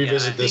have to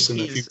revisit this in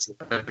the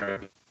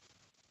future.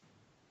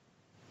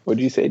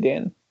 What'd you say,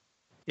 Dan?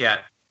 Yeah.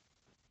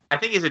 I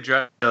think he's a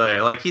drug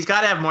dealer. Like, he's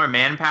got to have more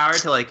manpower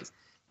to, like,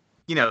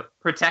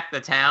 protect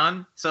the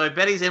town. So I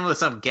bet he's in with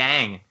some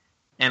gang,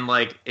 and,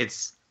 like,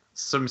 it's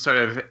some sort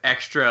of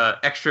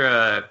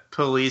extra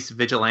police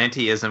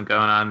vigilanteism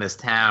going on in this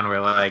town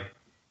where, like,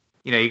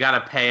 you got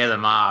to pay the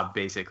mob,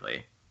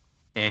 basically.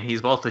 And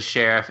he's both the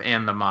sheriff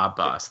and the mob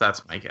boss.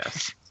 That's my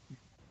guess.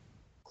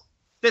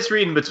 Just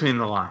reading between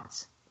the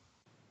lines.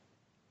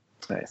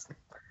 Nice.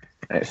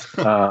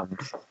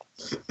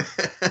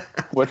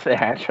 What's the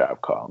hat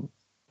shop called?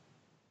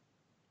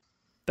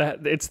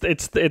 That it's the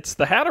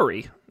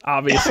Hattery,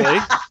 obviously.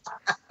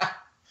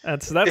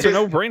 that's a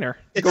no-brainer.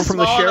 Go from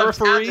the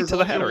sheriffery to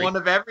the Hattery. One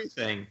of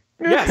everything.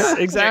 Yes,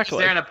 exactly.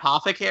 Is there an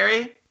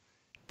apothecary?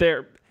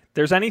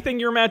 There's anything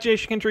your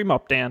imagination can dream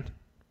up, Dan.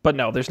 But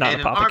no, there's not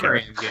an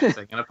apothecary. Armory, I'm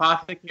guessing. An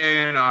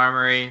apothecary, an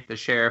armory, the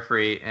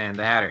sheriffery, and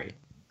the Hattery.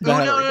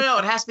 No.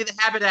 It has to be the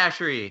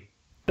haberdashery.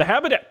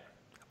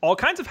 All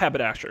kinds of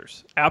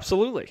haberdashers.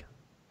 Absolutely.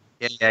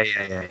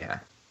 Yeah.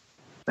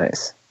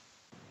 Nice.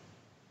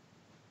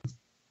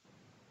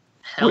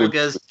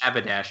 Helga's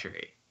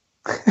haberdashery.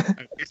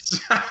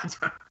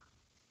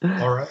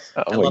 All right.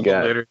 Oh my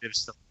God. Alliterative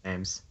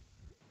names.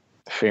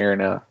 Fair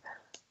enough.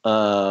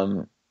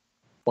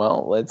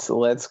 Well,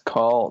 let's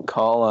call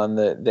on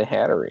the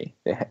Hattery,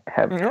 the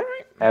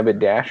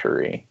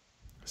haberdashery.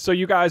 So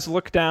you guys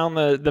look down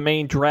the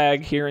main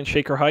drag here in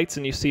Shaker Heights,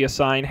 and you see a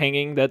sign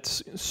hanging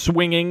that's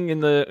swinging in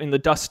the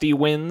dusty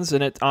winds,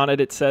 and on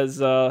it says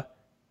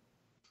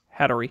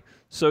Hattery.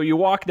 So you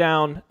walk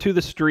down to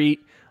the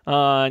street,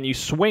 and you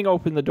swing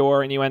open the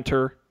door, and you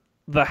enter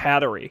the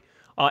Hattery.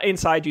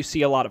 Inside, you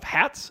see a lot of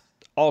hats,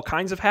 all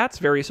kinds of hats,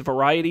 various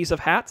varieties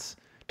of hats.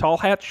 Tall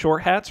hats,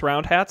 short hats,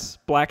 round hats,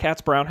 black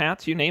hats, brown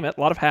hats, you name it,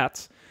 a lot of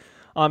hats.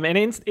 And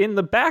in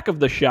the back of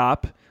the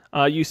shop,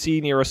 you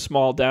see near a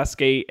small desk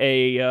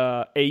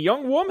a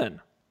young woman.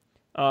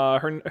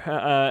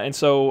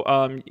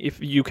 If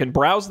you can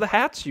browse the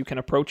hats, you can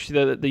approach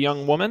the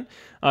young woman.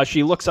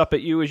 She looks up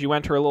at you as you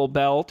enter. A little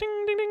bell,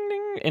 ding, ding, ding,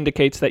 ding,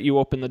 indicates that you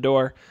open the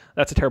door.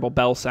 That's a terrible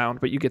bell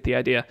sound, but you get the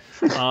idea.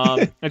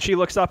 And she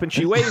looks up and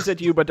she waves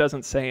at you but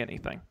doesn't say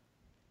anything.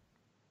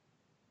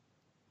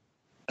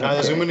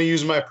 Guys, I'm going to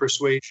use my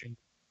persuasion.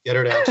 Get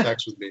her to have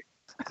sex with me.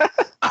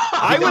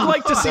 I would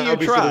like to see you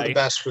try. The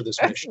best for this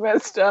mission. That's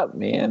messed up,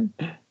 man.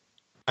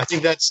 I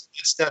think that's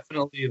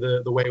definitely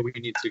the way we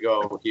need to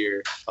go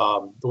here.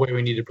 The way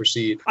we need to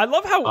proceed. I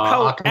love how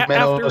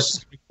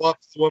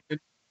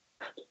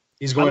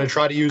he's going to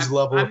try to use the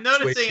level. I'm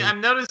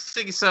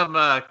noticing some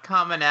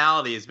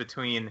commonalities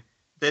between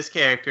this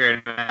character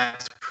and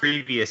Matt's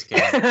previous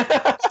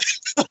character.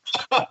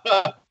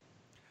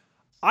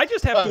 I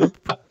just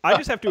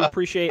have to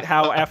appreciate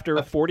how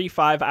after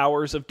 45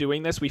 hours of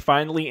doing this, we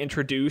finally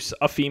introduce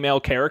a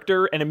female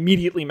character, and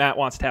immediately Matt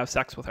wants to have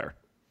sex with her.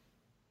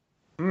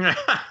 Yeah.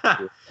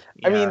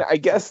 I mean, I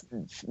guess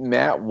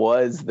Matt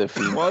was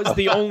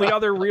the only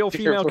other real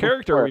female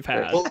character we've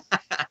had. Well,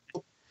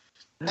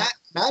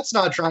 Matt's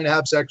not trying to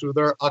have sex with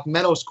her.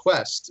 Akmenos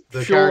Quest,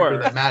 the character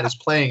that Matt is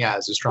playing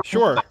as, is trying to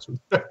have sex with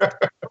her.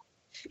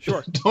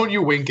 Sure. Don't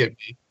you wink at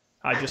me.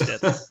 I just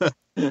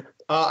did.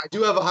 I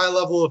do have a high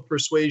level of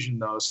persuasion,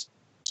 though,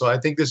 so I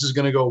think this is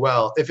going to go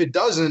well. If it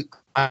doesn't,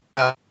 I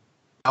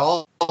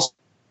also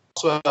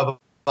have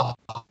a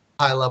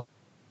high level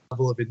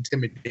of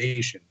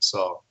intimidation.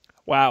 So,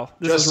 wow,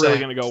 this is really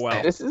going to go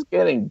well. This is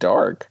getting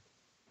dark.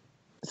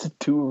 This is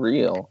too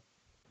real.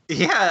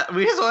 Yeah,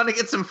 we just want to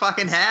get some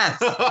fucking hats.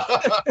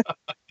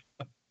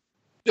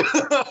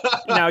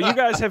 Now, you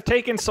guys have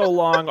taken so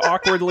long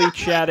awkwardly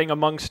chatting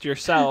amongst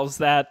yourselves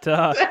that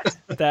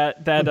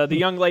the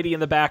young lady in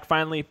the back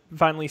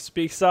finally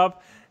speaks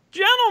up.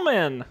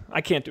 Gentlemen,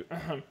 I can't do.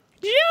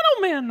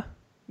 Gentlemen,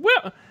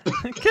 well,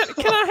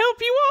 can I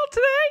help you all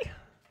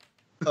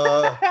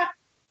today?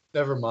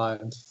 Never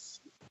mind.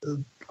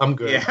 I'm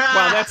good. Yeah.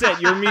 Wow, that's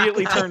it. You're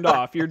immediately turned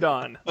off. You're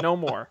done. No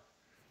more.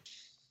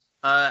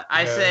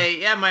 I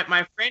say,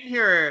 my friend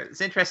here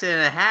is interested in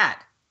a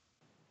hat.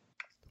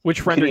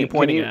 Which friend are you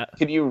pointing at?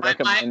 Can you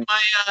recommend?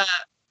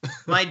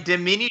 My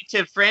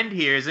diminutive friend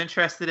here is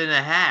interested in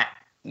a hat.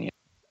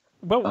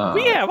 Well,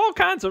 we have all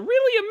kinds of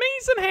really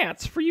amazing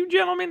hats for you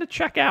gentlemen to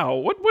check out.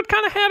 What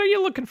kind of hat are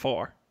you looking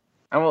for?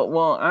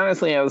 Well,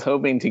 honestly, I was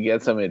hoping to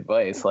get some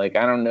advice. Like,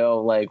 I don't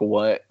know, like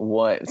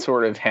what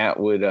sort of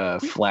hat would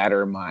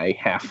flatter my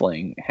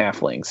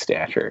halfling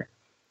stature.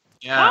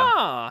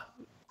 Yeah.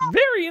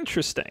 Very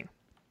interesting.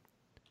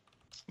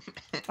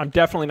 I'm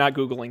definitely not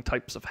Googling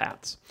types of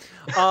hats.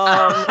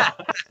 I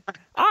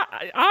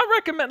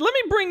recommend. Let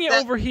me bring you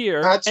over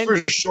here. Hats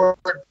for short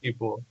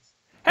people.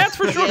 Hats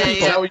for short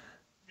people.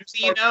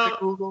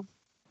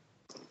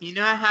 You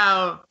know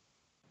how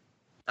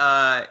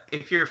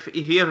if you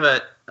have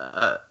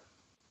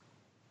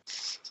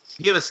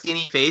a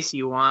skinny face,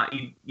 you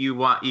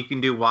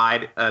can do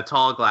wide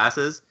tall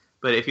glasses,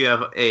 but if you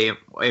have a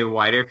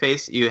wider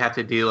face, you have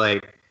to do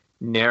like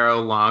narrow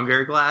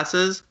longer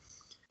glasses.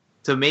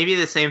 So maybe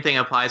the same thing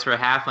applies for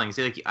halflings.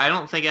 Like, I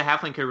don't think a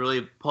halfling could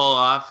really pull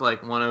off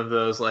like one of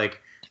those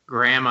like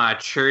grandma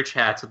church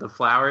hats with the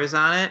flowers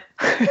on it,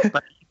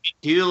 but you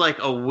could do like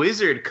a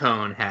wizard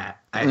cone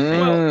hat. I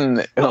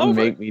think It'll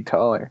make me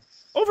taller.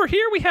 Over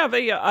here we have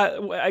a.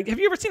 Have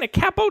you ever seen a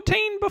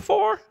capotane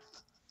before?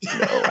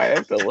 No, I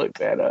have to look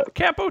that up.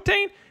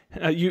 Capotane?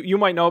 You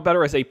might know it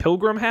better as a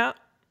pilgrim hat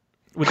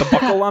with a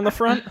buckle on the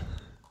front.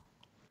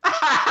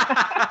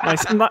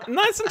 Nice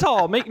and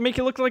tall. Make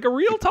you look like a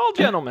real tall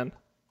gentleman.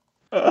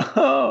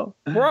 Oh.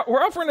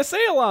 We're offering a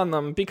sale on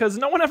them because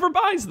no one ever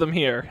buys them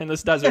here in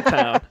this desert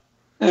town.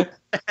 Don't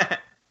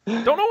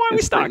know why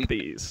we stock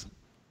these.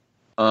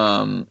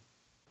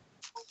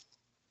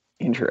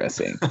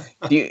 Interesting.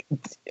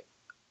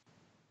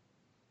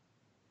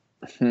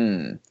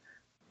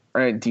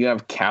 All right, do you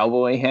have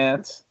cowboy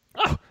hats?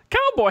 Oh,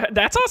 cowboy,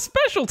 that's our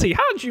specialty.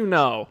 How'd you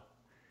know?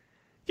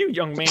 You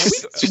young man,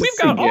 we've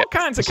got all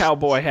kinds of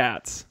cowboy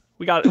hats.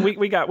 We got the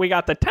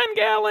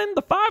 10-gallon,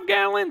 the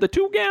 5-gallon, the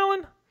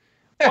 2-gallon,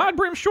 wide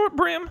brim, short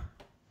brim.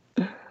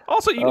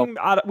 Also,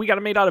 we got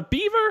it made out of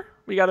beaver.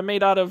 We got it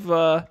made out of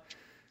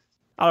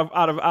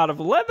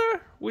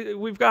leather.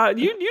 We've got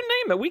you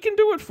name it. We can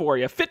do it for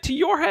you. Fit to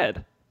your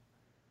head.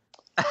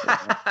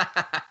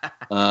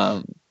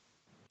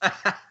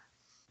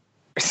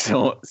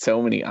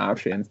 So many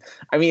options.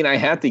 I mean, I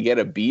have to get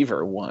a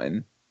beaver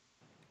one.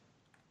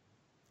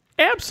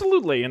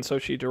 Absolutely, and so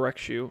she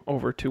directs you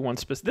over to one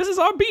specific. This is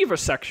our beaver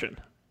section.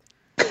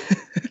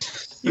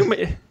 This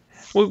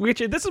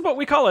is what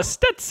we call a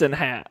Stetson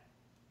hat.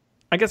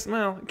 I guess,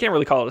 well, you can't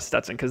really call it a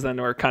Stetson because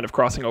then we're kind of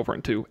crossing over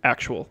into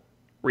actual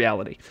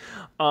reality.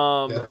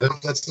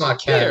 That's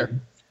not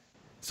canon.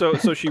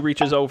 So she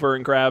reaches over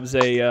and grabs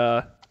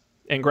a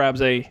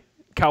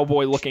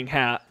cowboy-looking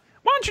hat.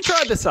 Why don't you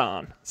try this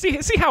on? See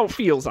how it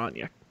feels on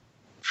you.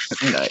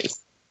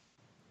 Nice.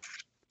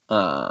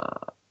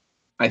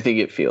 I think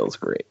it feels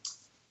great.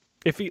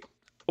 I think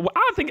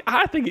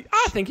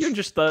you're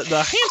just the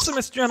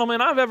handsomest gentleman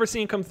I've ever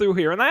seen come through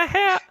here. And that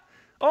hat,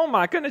 oh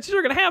my goodness,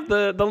 you're gonna have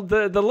the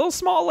little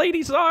small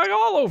ladies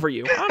all over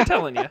you. I'm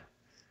telling you.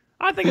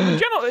 I think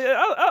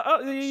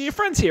your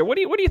friends here. What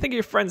do you think of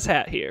your friend's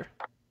hat here?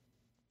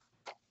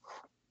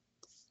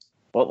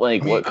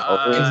 What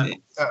color is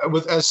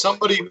it? As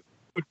somebody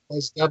who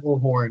has devil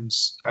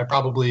horns, I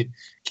probably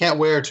can't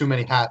wear too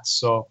many hats.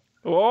 So,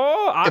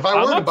 if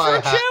I were to buy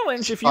a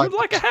challenge, if you would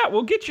like a hat,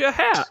 we'll get you a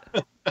hat.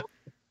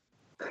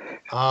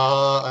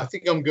 I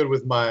think I'm good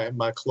with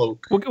my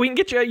cloak. We can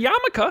get you a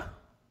yarmulke.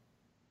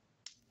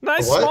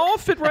 Nice, small,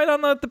 fit right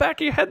on the back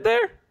of your head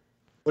there.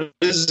 What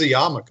is a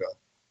yarmulke?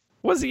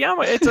 What's the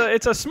yarmulke?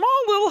 It's a small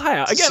little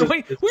hat. Again,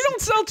 we don't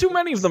sell too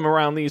many of them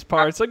around these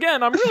parts.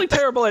 Again, I'm really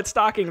terrible at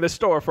stocking the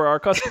store for our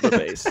customer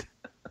base.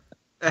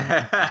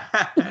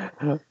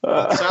 That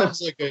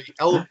sounds like an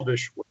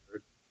Elvish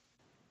word.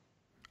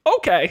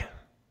 Okay.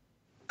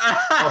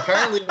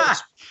 Apparently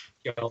that's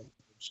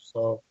Elvish,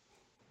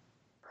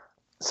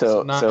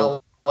 so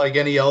not like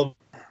any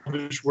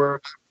Elvish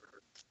word.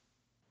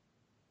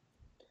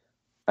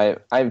 I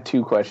have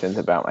two questions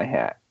about my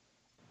hat.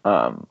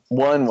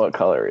 One, what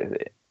color is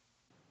it?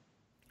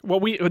 Well,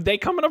 they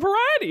come in a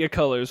variety of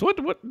colors. What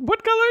color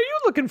are you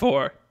looking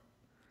for?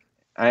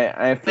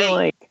 I feel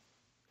like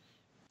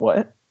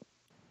what?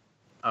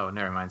 Oh,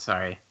 never mind.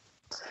 Sorry.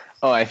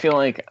 Oh, I feel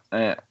like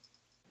I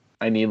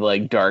need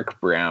like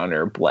dark brown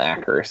or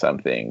black or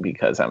something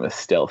because I'm a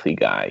stealthy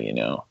guy, you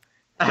know.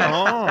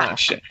 Oh.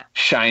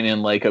 Shining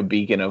like a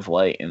beacon of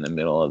light in the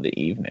middle of the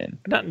evening.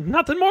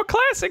 Nothing more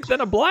classic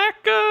than a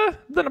black hat.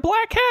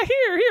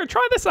 Here,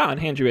 try this on.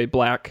 Hand you a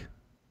black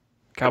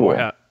cowboy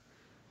hat.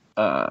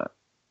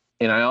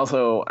 And I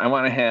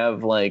want to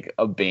have like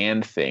a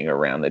band thing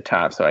around the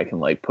top so I can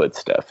like put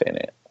stuff in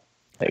it.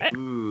 Like,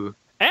 ooh.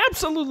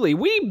 Absolutely.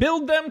 We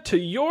build them to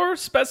your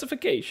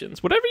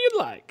specifications, whatever you'd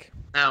like.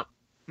 Now,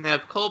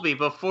 Colby,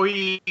 before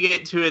you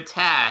get too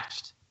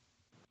attached,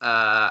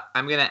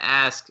 I'm gonna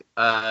ask,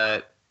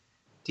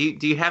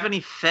 do you have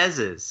any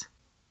fezzes?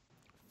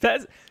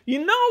 Fez?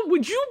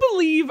 Would you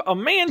believe a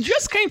man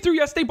just came through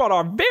yesterday, bought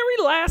our very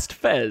last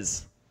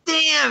fez?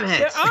 Damn it!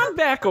 They're on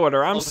back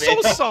order. I'm so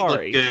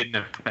sorry. Good in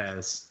a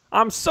fez.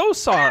 I'm so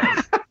sorry.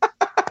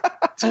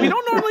 We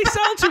don't normally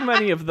sell too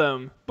many of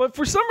them, but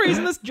for some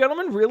reason, this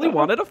gentleman really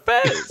wanted a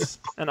fez,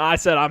 and I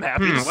said, "I'm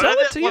happy to sell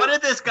it to you." What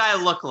did this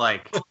guy look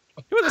like?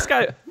 This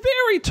guy,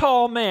 very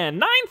tall man,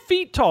 9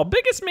 feet tall,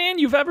 biggest man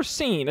you've ever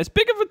seen, as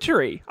big of a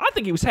tree. I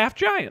think he was half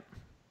giant.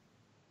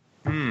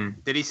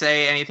 Did he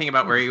say anything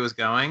about where he was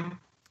going?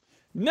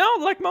 No,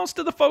 like most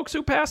of the folks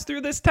who pass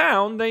through this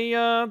town, they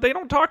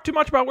don't talk too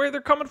much about where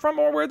they're coming from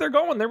or where they're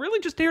going. They're really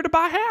just here to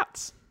buy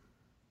hats.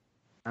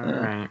 All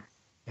right.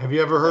 Have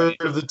you ever heard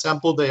of the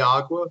Temple de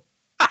Agua?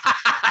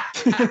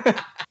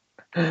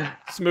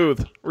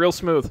 Smooth, real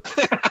smooth.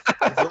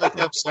 Would you like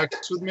to have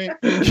sex with me?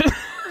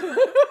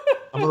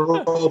 I'm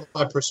going to roll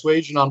my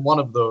persuasion on one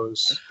of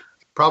those.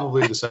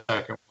 Probably the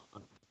second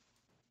one.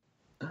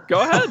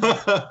 Go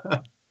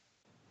ahead.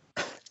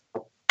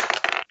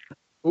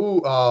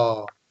 Ooh,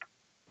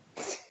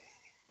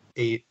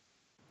 8.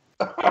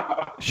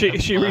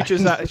 She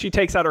reaches out, she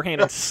takes out her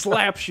hand and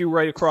slaps you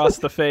right across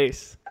the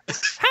face.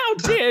 How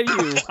dare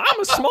you? I'm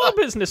a small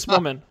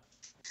businesswoman.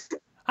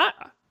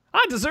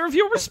 I deserve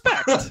your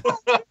respect.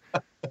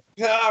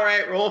 All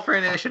right, roll for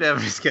initiative.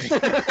 I'm just kidding.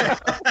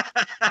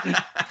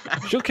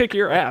 She'll kick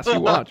your ass. You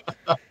watch.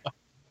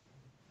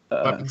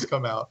 Weapons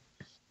come out.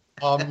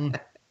 All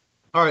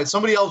right,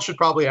 somebody else should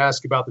probably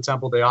ask about the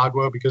Temple de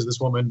Agua because this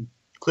woman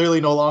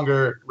clearly no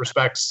longer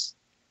respects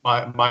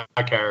my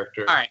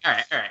character. All right.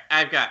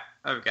 I've got.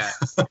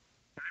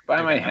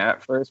 Buy my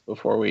hat first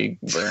before we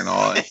burn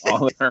all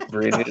of our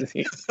bridges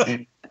here.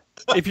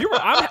 If you were,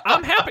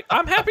 I'm happy.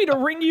 I'm happy to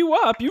ring you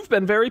up. You've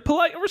been very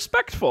polite and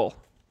respectful.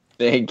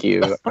 Thank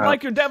you.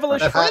 Unlike your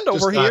devilish that friend hat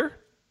just over got here.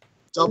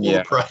 Double Yeah.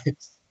 the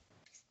price.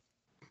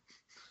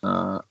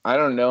 I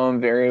don't know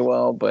him very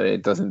well, but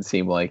it doesn't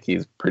seem like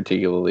he's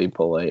particularly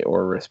polite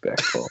or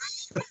respectful.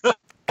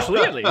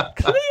 Clearly.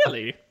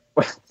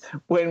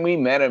 When we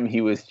met him,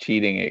 he was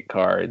cheating at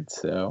cards,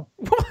 so.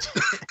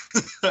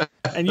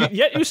 And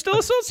yet you still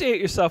associate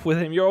yourself with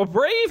him. You're a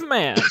brave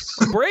man,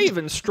 a brave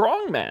and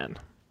strong man.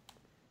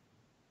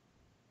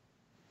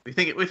 We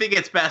think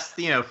it's best,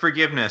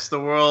 forgiveness. The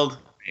world.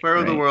 Where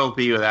would the world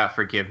be without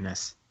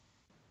forgiveness?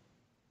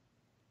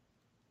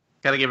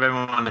 Got to give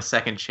everyone a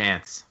second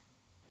chance.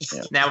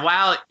 Yeah. Now,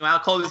 while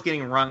Colby's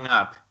getting rung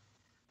up,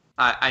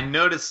 I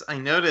noticed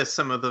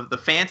some of the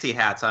fancy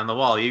hats on the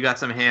wall. You got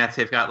some hats.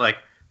 They've got like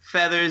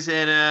feathers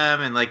in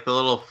them and like the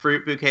little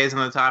fruit bouquets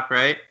on the top,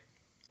 right?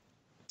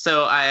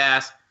 So I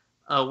asked,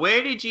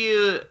 where did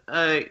you?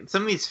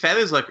 Some of these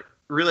feathers look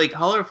really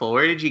colorful.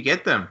 Where did you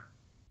get them?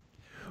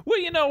 Well,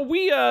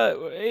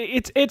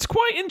 it's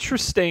quite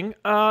interesting.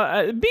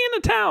 Being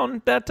a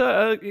town that,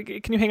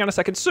 can you hang on a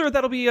second, sir?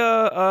 That'll be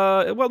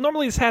well,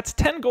 normally this hat's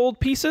 10 gold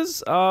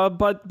pieces.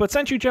 But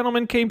since you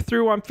gentlemen came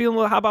through, I'm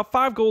feeling how about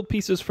 5 gold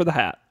pieces for the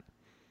hat?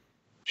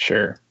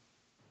 Sure.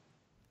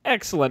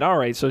 Excellent. All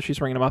right, so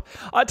she's ringing them up.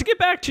 To get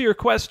back to your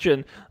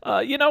question,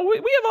 we have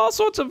all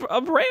sorts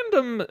of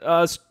random,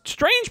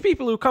 strange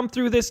people who come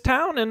through this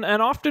town, and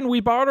often we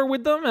barter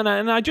with them, and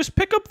I just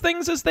pick up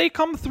things as they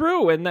come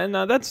through, and then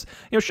that's,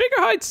 Shaker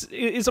Heights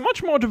is a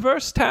much more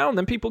diverse town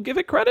than people give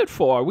it credit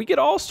for. We get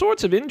all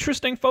sorts of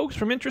interesting folks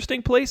from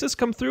interesting places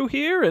come through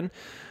here, and,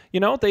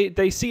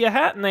 they see a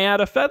hat and they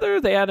add a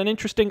feather, they add an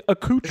interesting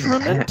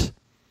accoutrement.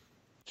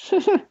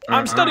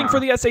 I'm studying for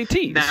the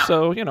SATs, now,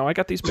 so, I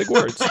got these big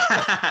words.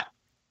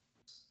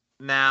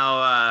 Now,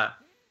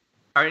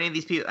 are any of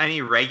these people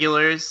any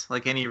regulars,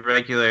 like any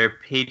regular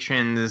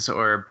patrons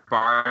or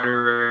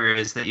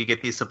barterers that you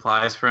get these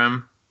supplies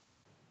from?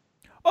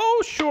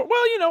 Oh, sure.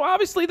 Well,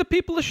 obviously the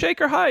people of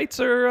Shaker Heights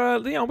are,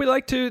 we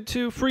like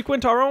to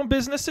frequent our own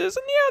businesses.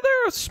 And,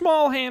 there are a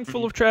small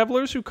handful of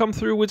travelers who come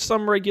through with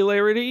some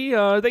regularity.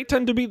 They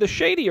tend to be the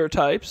shadier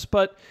types,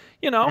 but,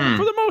 for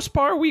the most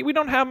part, we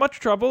don't have much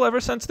trouble ever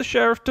since the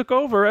sheriff took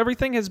over.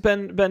 Everything has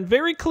been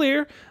very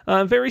clear,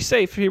 very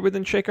safe here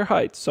within Shaker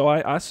Heights. So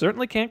I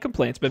certainly can't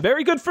complain. It's been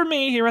very good for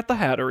me here at the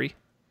Hattery.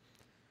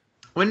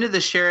 When did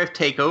the sheriff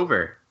take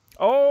over?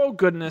 Oh,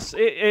 goodness.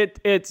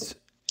 It's...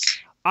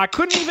 I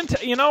couldn't even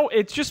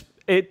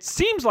it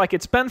seems like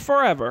it's been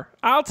forever.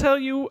 I'll tell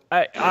you,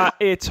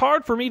 it's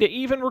hard for me to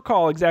even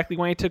recall exactly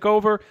when he took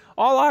over.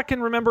 All I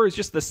can remember is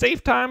just the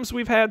safe times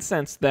we've had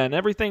since then.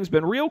 Everything's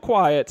been real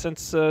quiet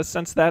since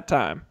that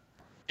time.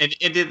 And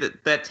did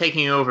that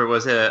taking over,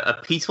 was it a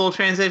peaceful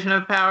transition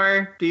of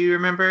power? Do you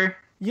remember?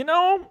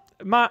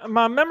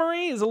 My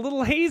memory is a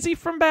little hazy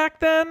from back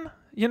then.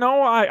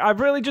 I've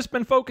really just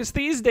been focused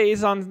these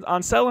days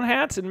on selling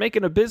hats and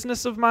making a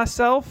business of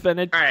myself. And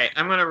all right,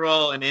 I'm going to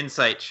roll an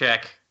insight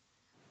check.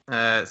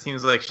 It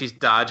seems like she's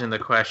dodging the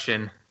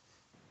question.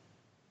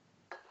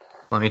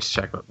 Let me just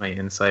check what my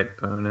insight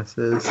bonus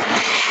is.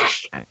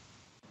 Okay.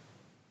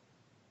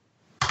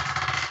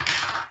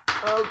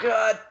 Oh,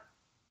 God.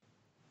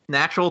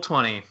 Natural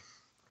 20.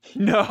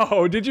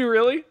 No, did you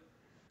really?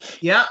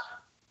 Yep.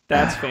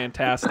 That's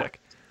fantastic.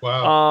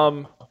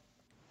 Wow.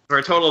 For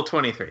a total of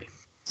 23.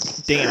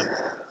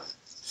 Damn.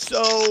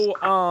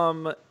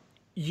 So,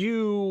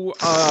 you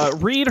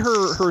read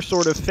her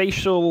sort of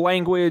facial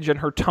language and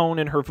her tone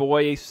in her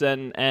voice,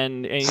 and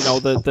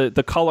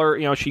the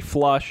color. She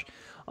flush,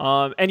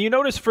 and you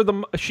notice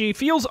she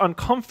feels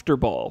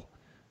uncomfortable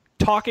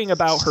talking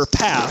about her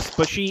past,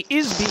 but she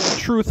is being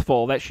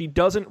truthful that she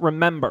doesn't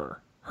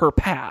remember her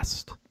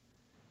past.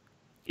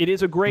 It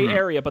is a gray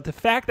area, but the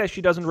fact that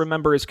she doesn't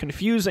remember is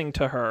confusing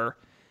to her.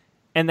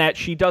 And that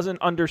she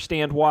doesn't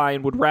understand why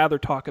and would rather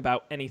talk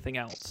about anything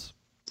else.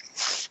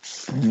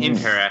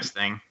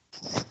 Interesting.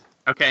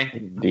 Okay.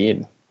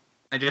 Indeed.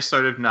 I just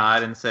sort of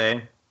nod and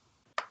say,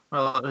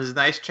 well, it was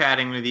nice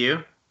chatting with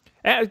you.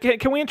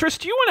 Can we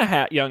interest you in a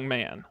hat, young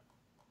man?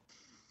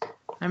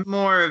 I'm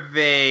more of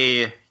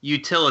a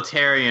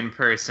utilitarian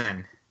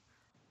person.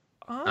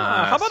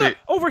 How about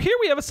over here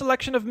we have a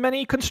selection of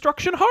many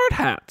construction hard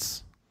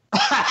hats.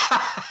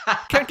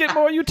 Can't get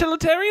more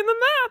utilitarian than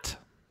that.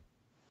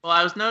 Well,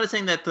 I was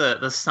noticing that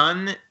the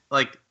sun,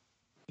 like,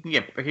 it can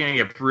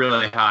get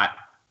really hot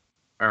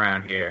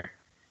around here.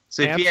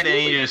 So if you had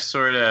any just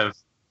sort of,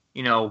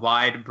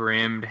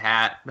 wide-brimmed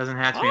hat, doesn't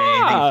have to be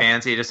anything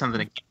fancy, just something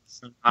to keep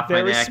off my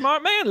neck. Very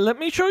smart man. Let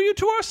me show you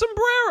to our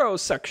sombrero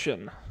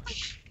section.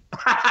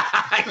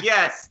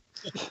 Yes.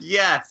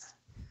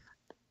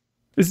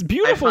 This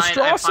beautiful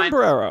straw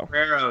sombrero.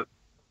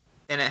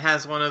 And it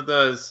has one of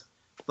those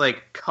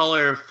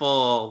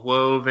colorful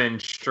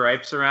woven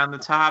stripes around the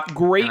top.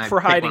 Great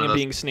for hiding and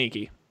being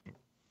sneaky.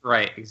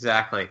 Right,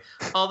 exactly.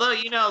 Although,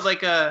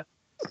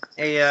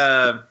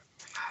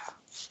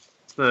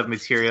 the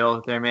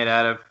material they're made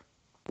out of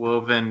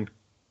woven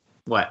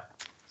what?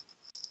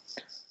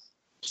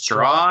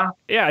 Straw?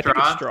 Yeah, I think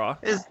it's straw.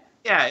 Is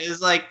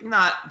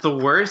not the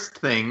worst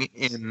thing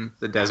in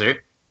the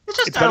desert. It's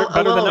just better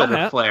a little than bit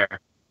of flair.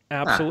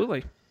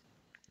 Absolutely.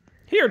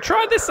 Here,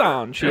 try this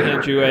on. She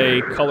hands you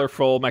a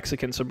colorful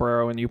Mexican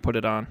sombrero, and you put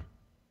it on.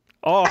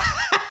 Oh,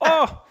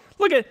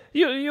 look at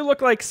you! You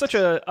look like such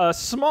a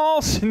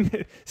small,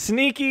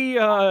 sneaky,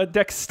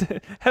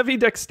 heavy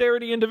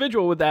dexterity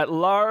individual with that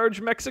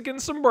large Mexican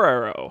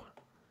sombrero.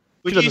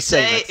 Would you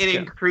say it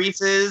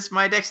increases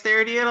my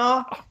dexterity at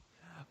all?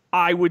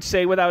 I would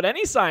say, without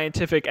any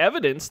scientific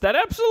evidence, that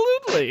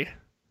absolutely.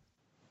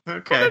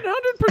 Okay.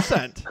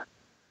 100%.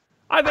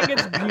 I think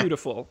it's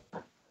beautiful.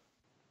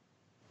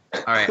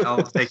 All right,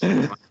 I'll take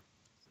you.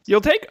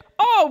 You'll take?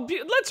 Oh,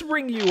 let's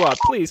bring you up,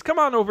 please. Come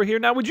on over here.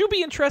 Now, would you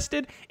be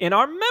interested in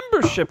our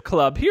membership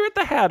club here at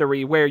the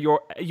Hattery, where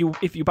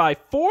if you buy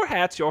 4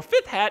 hats, your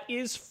 5th hat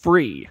is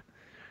free?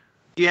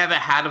 Do you have a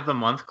hat of the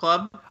month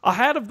club? A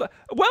hat of the...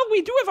 Well,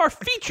 we do have our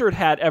featured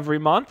hat every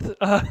month.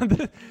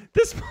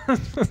 This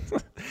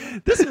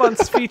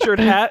month's featured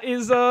hat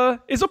is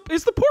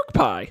the pork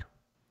pie.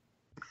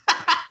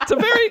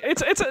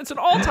 It's an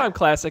all-time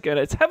classic, and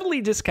it's heavily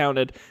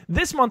discounted.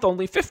 This month,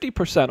 only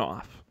 50%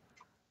 off.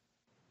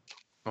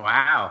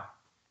 Wow.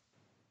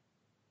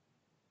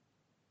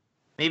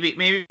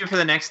 Maybe for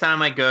the next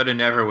time I go to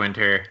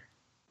Neverwinter,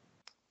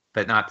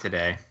 but not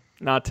today.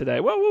 Not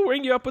today. Well, we'll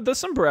ring you up with the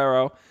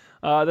sombrero.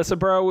 The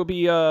sombrero will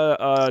be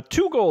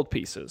 2 gold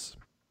pieces.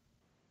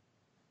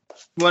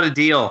 What a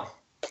deal.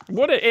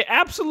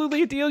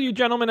 Absolutely a deal. You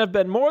gentlemen have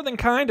been more than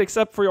kind,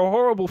 except for your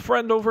horrible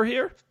friend over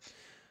here.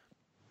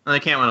 Well, they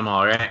can't win them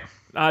all, right?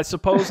 I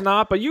suppose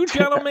not, but you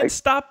gentlemen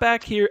stop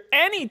back here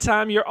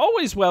anytime. You're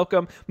always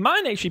welcome. My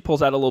name, she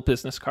pulls out a little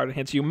business card and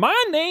hands you.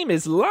 My name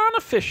is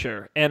Lana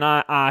Fisher, and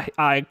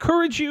I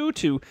encourage you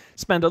to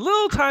spend a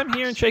little time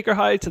here in Shaker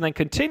Heights and then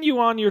continue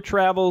on your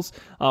travels.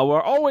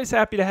 We're always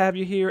happy to have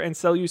you here and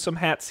sell you some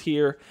hats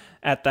here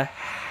at the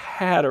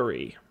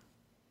Hattery.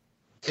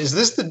 Is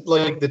this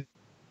the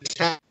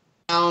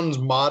town's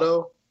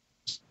motto?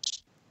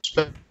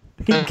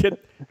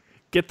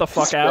 Get the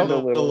fuck out. A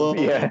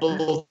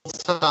little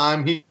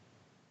time. Yeah,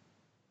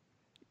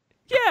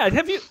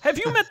 have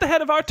you met the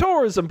head of our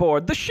tourism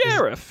board, the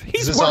sheriff?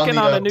 He's working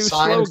on a new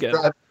slogan.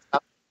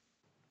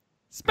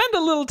 Spend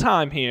a little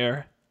time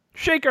here.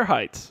 Shaker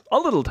Heights. A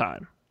little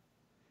time.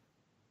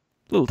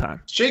 Little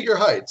time. Shaker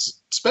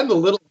Heights. Spend a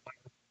little time.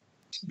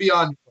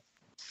 Beyond.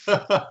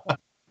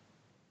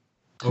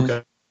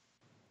 Okay.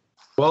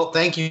 Well,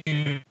 thank you.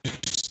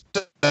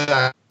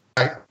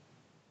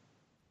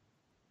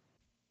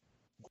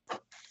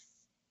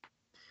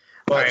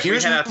 But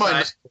here's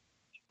my,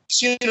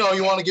 you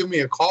want to give me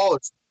a call or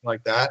something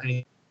like that, and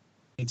he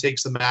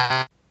takes the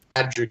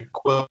magic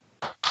quill.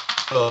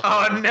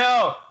 Oh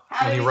no!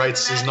 And he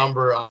writes his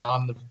number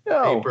on the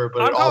paper,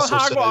 but I'm calling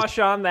hogwash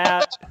on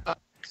that.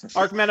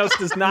 Arkmenos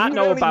does not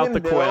know about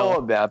the quill. Know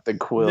about the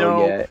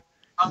quill yet?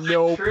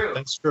 Nope.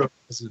 That's true.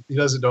 He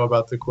doesn't know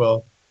about the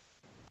quill.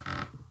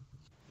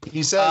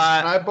 He says,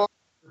 "Can I borrow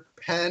your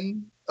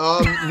pen?"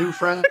 New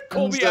friend.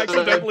 Colby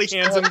accidentally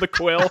hands him the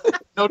quill.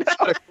 No,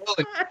 not a quill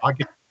in your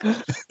pocket.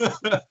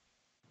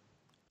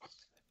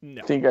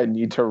 No. I think I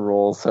need to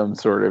roll some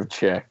sort of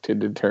check to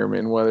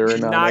determine whether or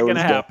not. Not going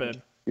to happen.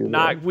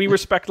 We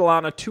respect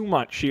Alana too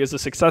much. She is a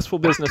successful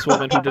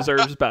businesswoman who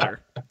deserves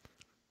better.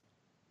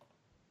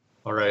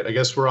 All right, I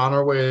guess we're on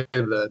our way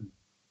then.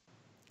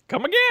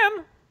 Come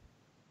again.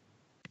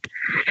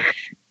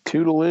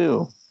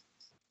 Toodaloo.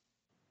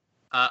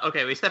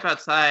 Okay, we step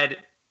outside.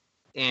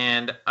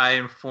 And I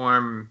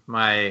inform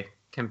my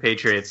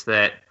compatriots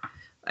that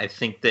I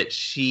think that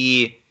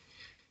she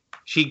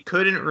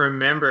couldn't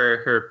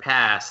remember her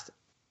past.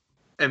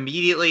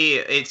 Immediately,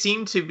 it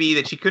seemed to be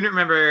that she couldn't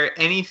remember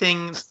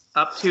anything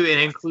up to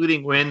and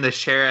including when the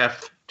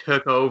sheriff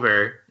took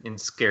over, in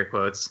scare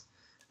quotes.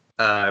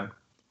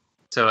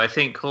 So I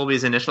think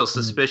Colby's initial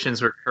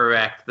suspicions were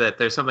correct that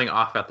there's something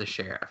off about the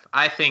sheriff.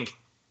 I think,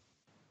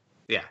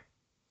 yeah,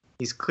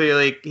 he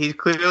clearly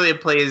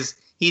plays.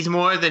 He's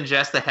more than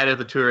just the head of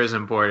the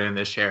tourism board and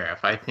the sheriff.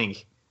 I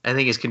think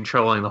he's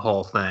controlling the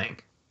whole thing.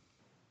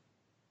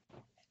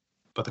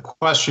 But the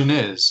question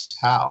is,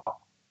 how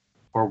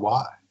or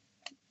why?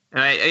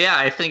 And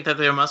I think that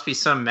there must be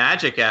some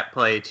magic at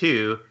play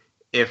too,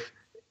 if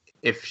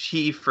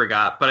she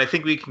forgot. But I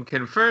think we can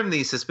confirm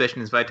these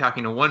suspicions by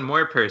talking to one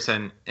more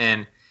person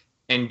and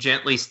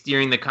gently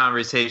steering the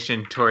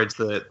conversation towards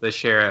the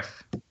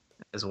sheriff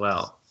as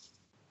well.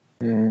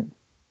 Mm.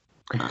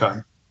 Okay.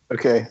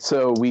 Okay,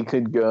 so we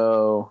could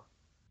go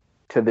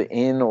to the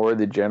inn or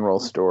the general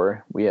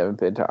store. We haven't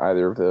been to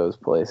either of those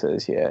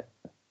places yet.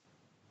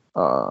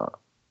 Or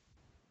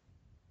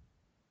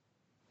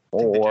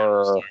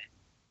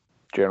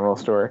general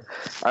store.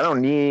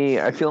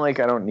 I feel like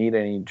I don't need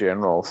any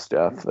general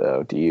stuff,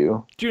 though. Do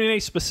you? Do you need any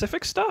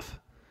specific stuff?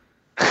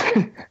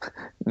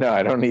 No,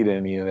 I don't need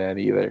any of that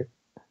either.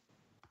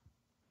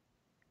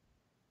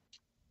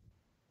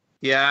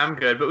 Yeah, I'm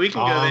good, but we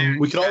can go there.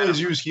 We could always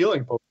use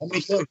healing potions. How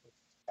many healing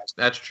potions?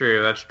 That's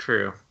true. That's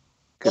true.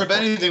 Or if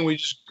anything, we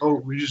just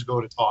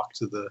go to talk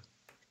to the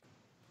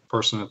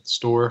person at the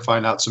store,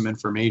 find out some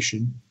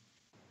information.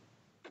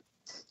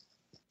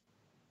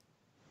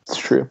 It's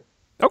true.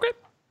 Okay.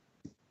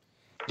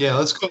 Yeah,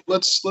 let's go.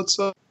 Let's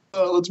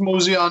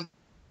mosey on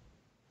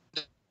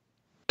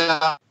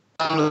down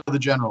to the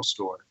general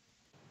store.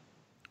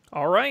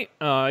 All right.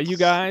 You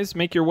guys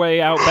make your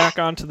way out back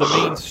onto the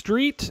main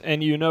street,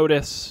 and you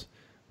notice.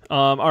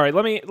 All right.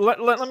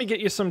 Let me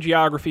get you some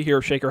geography here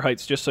of Shaker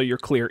Heights, just so you're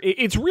clear.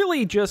 It's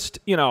really just,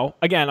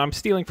 again, I'm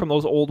stealing from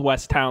those old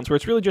west towns where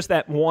it's really just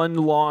that one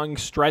long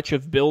stretch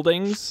of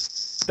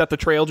buildings that the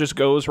trail just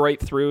goes right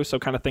through. So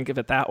kind of think of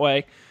it that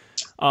way.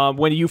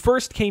 When you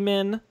first came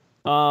in,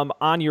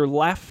 on your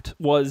left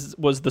was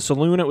the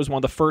saloon. It was one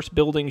of the first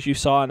buildings you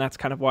saw, and that's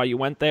kind of why you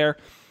went there.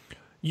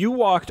 You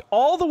walked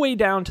all the way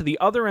down to the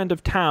other end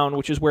of town,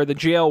 which is where the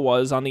jail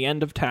was on the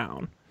end of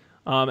town,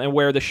 and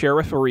where the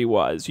sheriffery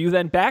was. You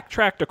then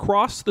backtracked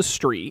across the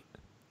street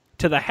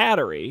to the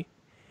Hattery,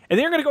 and then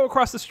you're going to go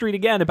across the street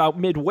again about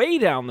midway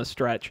down the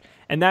stretch,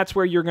 and that's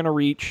where you're going to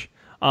reach,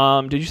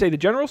 did you say the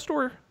general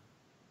store?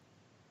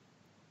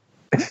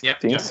 I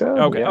think so.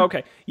 Okay, yeah.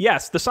 okay.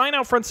 Yes, the sign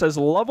out front says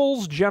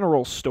Lovell's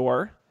General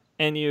Store,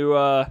 and you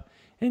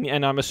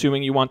and I'm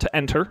assuming you want to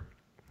enter.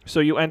 So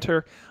you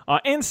enter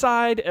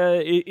inside.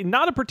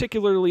 Not a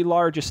particularly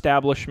large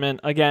establishment.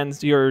 Again,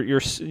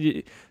 you're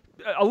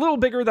a little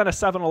bigger than a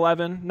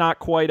 7-Eleven. Not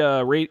quite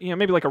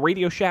maybe like a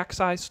Radio Shack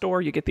size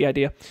store. You get the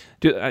idea.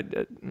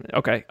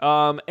 Okay.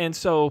 And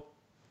so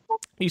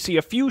you see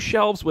a few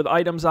shelves with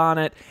items on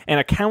it and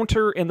a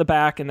counter in the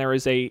back, and there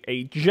is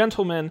a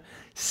gentleman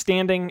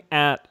standing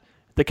at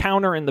the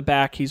counter in the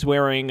back. He's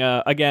wearing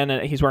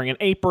he's wearing an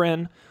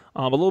apron,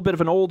 a little bit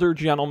of an older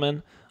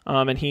gentleman,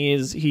 and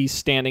he's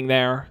standing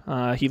there.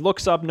 He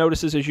looks up,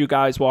 notices as you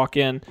guys walk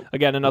in.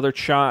 Again, another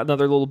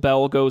little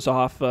bell goes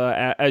off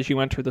as you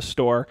enter the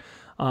store,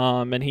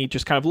 and he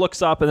just kind of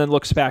looks up and then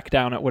looks back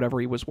down at whatever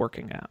he was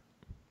working at.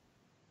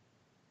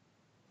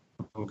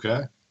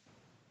 Okay.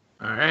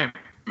 All right.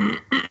 I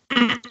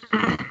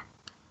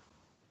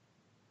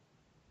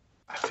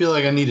feel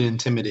like I need to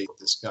intimidate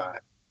this guy.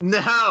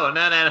 No.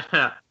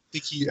 I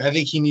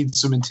think he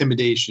needs some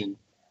intimidation.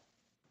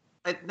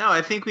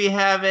 I think we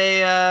have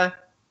a. I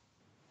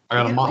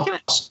got to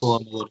muscle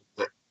him a little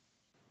bit.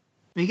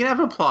 We can have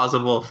a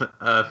plausible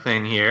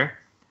thing here.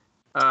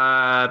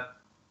 Well,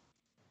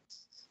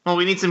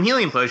 we need some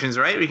healing potions,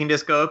 right? We can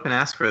just go up and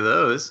ask for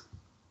those.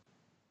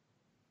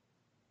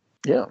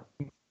 Yeah.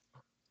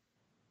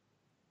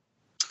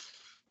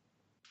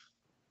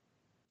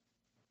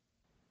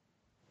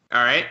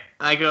 All right,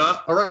 I go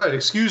up. All right,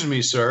 excuse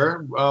me,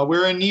 sir.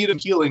 We're in need of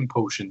healing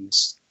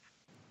potions.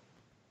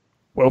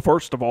 Well,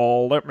 first of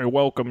all, let me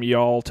welcome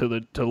y'all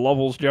to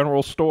Lovell's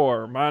General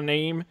Store. My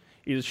name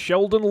is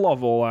Sheldon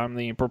Lovell. I'm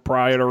the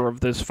proprietor of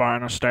this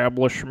fine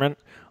establishment.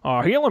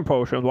 Healing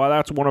potions, why,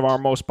 that's one of our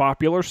most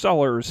popular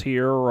sellers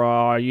here.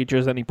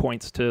 And he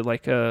points to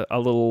like a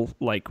little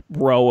like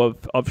row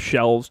of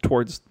shelves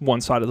towards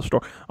one side of the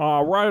store.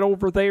 Right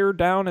over there,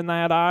 down in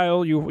that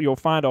aisle, you'll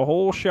find a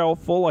whole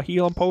shelf full of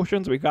healing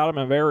potions. We got them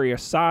in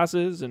various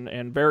sizes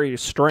and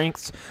various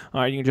strengths.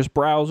 You can just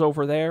browse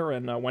over there,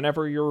 and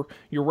whenever you're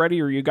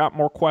ready or you got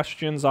more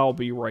questions, I'll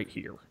be right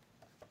here.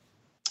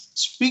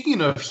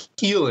 Speaking of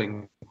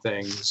healing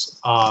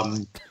things,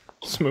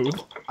 Smooth.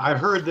 I've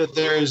heard that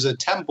there is a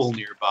temple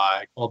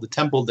nearby called the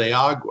Temple de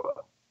Agua.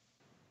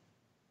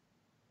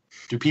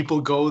 Do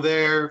people go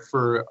there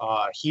for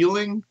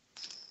healing?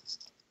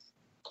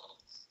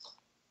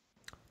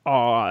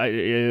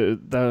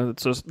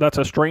 That's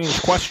a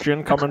strange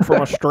question coming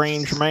from a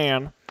strange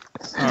man.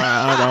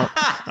 I'm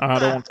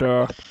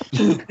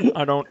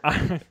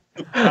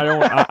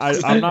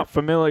not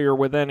familiar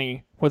with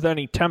any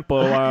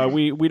temple.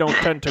 We don't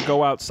tend to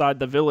go outside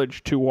the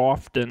village too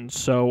often,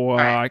 so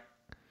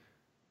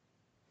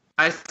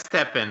I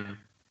step in,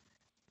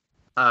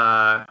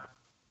 and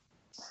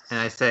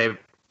I say,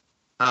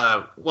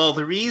 well,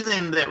 the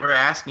reason that we're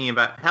asking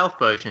about health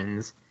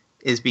potions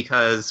is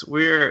because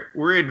we're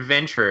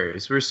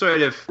adventurers. We're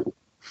sort of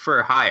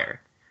for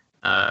hire.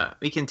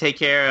 We can take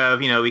care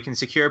of, we can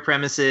secure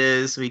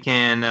premises. We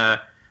can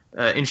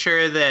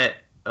ensure that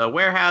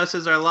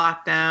warehouses are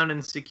locked down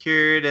and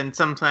secured. And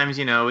sometimes,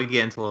 we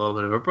get into a little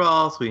bit of a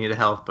brawl, so we need a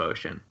health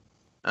potion.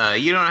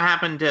 You don't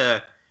happen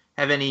to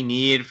have any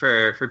need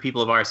for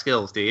people of our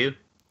skills, do you?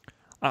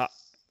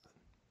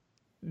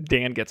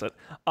 Dan gets it.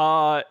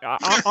 I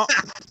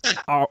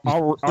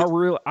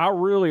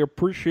really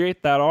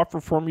appreciate that offer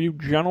from you,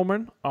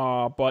 gentlemen.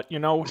 But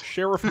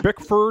Sheriff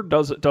Bickford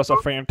does a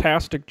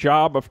fantastic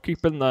job of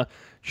keeping the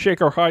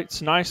Shaker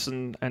Heights nice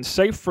and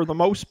safe for the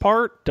most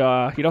part.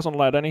 He doesn't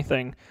let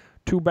anything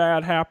too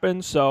bad happen,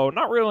 so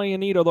not really in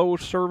need of those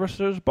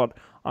services. But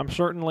I'm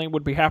certainly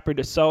would be happy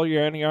to sell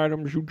you any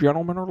items you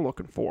gentlemen are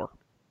looking for.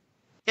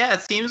 Yeah,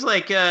 it seems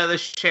like the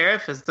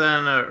sheriff has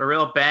done a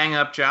real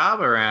bang-up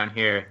job around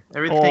here.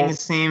 Everything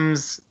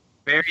seems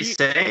very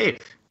safe.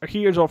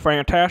 He is a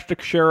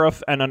fantastic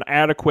sheriff and an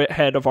adequate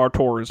head of our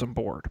tourism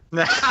board.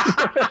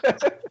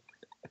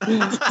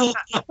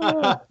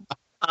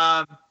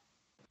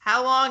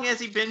 How long has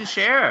he been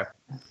sheriff?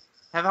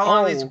 How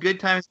long these good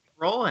times been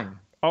rolling?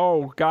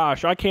 Oh,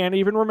 gosh, I can't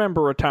even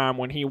remember a time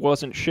when he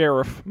wasn't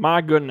sheriff.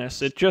 My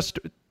goodness, it just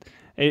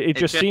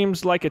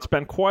seems like it's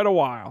been quite a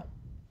while.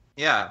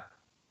 Yeah.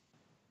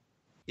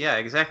 Yeah,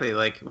 exactly.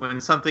 Like, when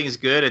something's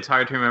good, it's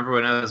hard to remember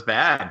when it was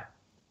bad.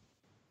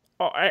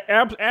 Oh,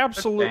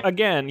 absolutely. Okay.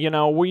 Again,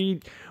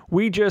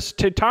 we just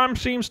time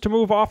seems to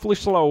move awfully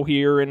slow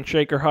here in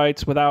Shaker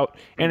Heights without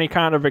any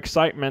kind of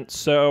excitement.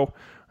 So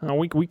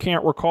we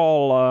can't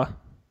recall.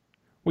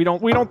 We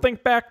don't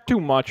think back too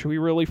much. We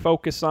really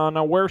focus on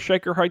where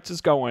Shaker Heights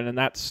is going, and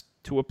that's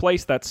to a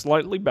place that's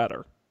slightly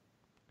better.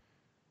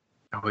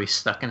 Are we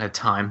stuck in a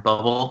time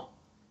bubble?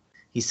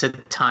 He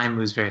said time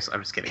moves very slow.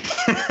 I'm just kidding.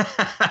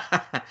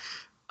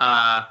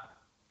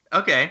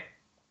 Okay.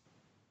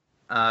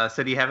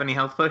 So do you have any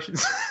health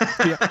potions?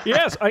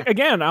 Yes.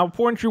 I'll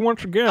point you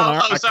once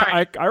again. Sorry.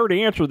 I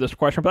already answered this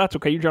question, but that's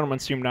okay. You gentlemen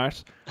seem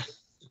nice.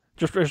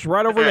 Just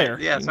right over there.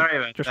 Yeah, sorry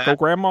about that. Just go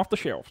grab them off the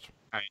shelves.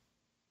 All right.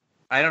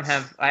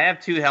 I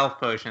have 2 health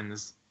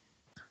potions.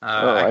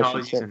 I can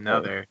always use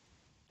another.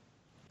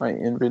 My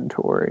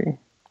inventory.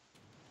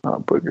 Oh,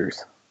 boogers.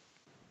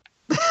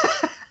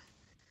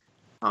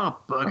 Oh,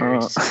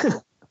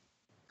 boogers.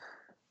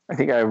 I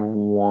think I have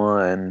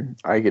 1.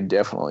 I could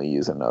definitely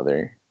use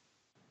another.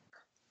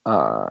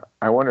 I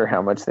wonder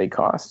how much they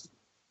cost.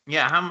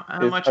 Yeah, how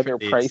much are there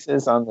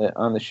prices on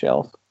the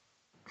shelf?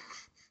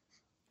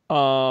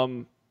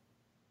 I'm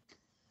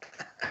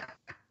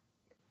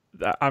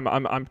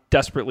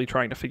desperately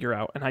trying to figure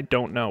out, and I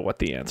don't know what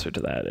the answer to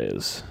that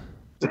is.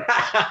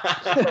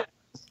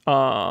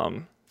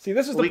 See,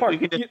 this is the part.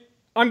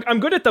 I'm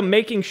good at the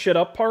making shit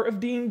up part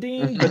of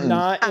D&D, but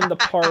not in the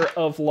part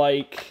of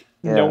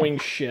knowing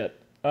shit.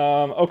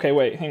 Okay,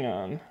 wait, hang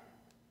on.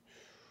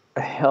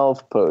 A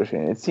health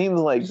potion. It seems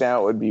like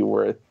that would be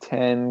worth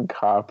 10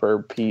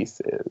 copper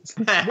pieces.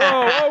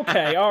 Whoa,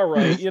 okay, all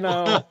right.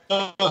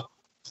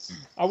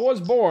 I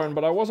was born,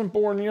 but I wasn't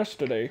born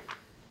yesterday.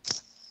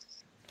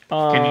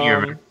 Can you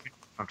remember?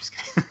 I'm just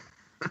kidding.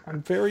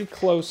 I'm very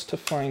close to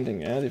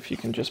finding it, if you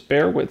can just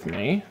bear with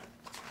me.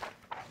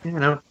 Yeah,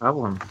 no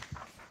problem.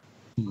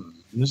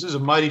 This is a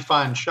mighty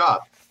fine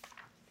shop.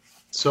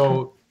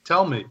 So,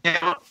 tell me,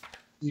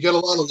 you got a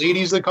lot of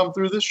ladies that come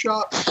through this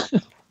shop?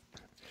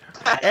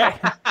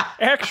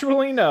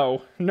 Actually,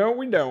 no. No,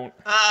 we don't.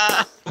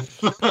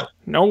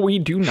 No, we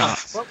do not.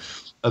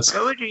 What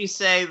would you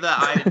say the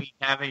item you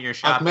have in your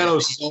shop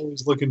Meadows is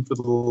always looking for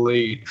the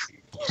lady.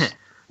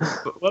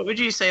 What would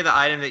you say the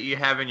item that you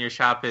have in your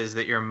shop is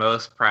that you're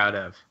most proud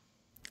of?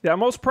 Yeah,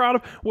 most proud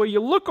of? Well, you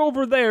look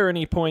over there, and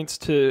he points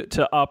to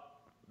up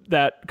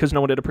that, because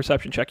no one did a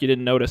perception check, you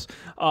didn't notice.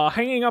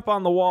 Hanging up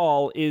on the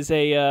wall is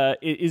a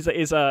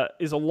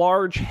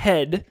large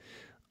head,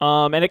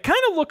 and it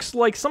kind of looks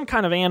like some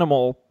kind of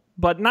animal,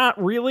 but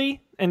not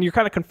really. And you're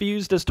kind of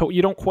confused as to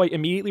you don't quite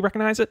immediately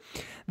recognize it.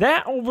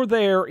 That over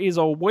there is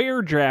a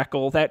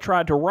werejackal that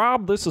tried to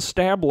rob this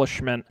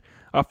establishment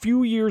a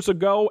few years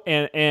ago,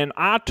 and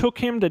I took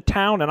him to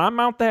town, and I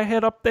mount that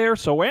head up there,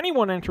 so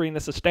anyone entering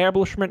this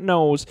establishment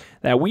knows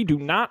that we do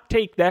not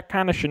take that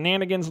kind of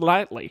shenanigans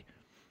lightly.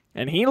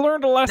 And he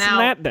learned a lesson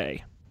that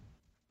day.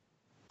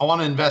 I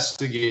want to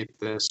investigate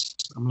this.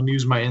 I'm going to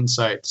use my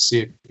insight to see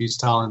if he's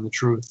telling the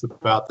truth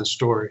about the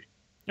story.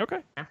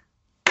 Okay. Then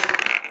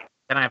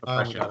I have a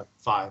question. Got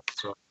 5.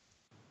 So.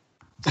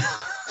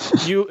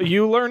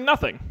 You learn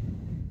nothing.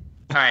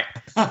 All right.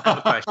 I have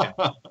a question.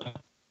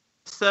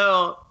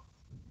 So,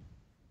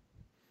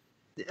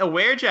 a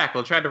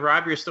werejackal tried to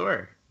rob your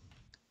store.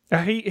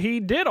 He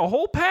did, a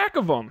whole pack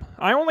of them.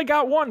 I only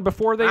got 1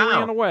 before they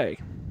ran away.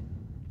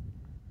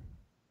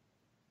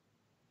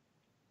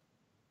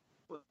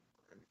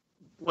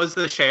 Was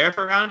the sheriff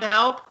around to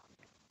help?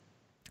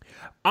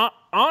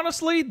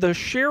 Honestly, the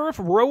sheriff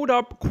rode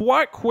up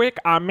quite quick.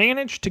 I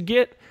managed to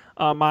get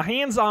my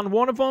hands on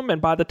one of them,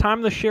 and by the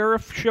time the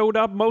sheriff showed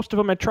up, most of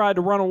them had tried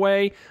to run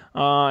away.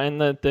 And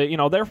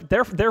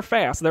they're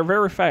fast. They're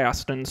very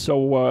fast, and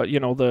so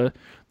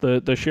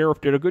the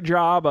sheriff did a good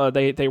job.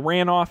 They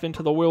ran off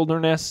into the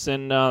wilderness,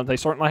 and they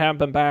certainly haven't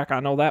been back. I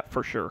know that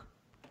for sure.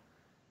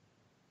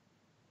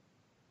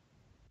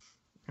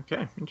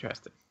 Okay,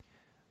 interesting.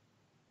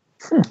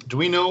 Do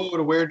we know what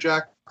a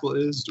werejackal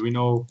is? Do we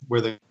know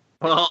where they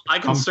Well, I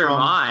can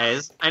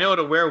surmise. I know what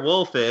a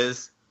werewolf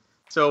is.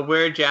 So a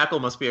were-jackal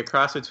must be a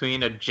cross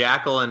between a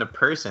jackal and a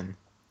person.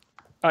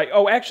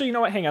 Actually, you know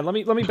what? Hang on. Let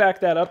me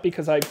back that up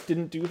because I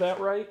didn't do that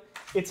right.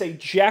 It's a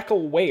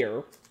jackal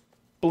were,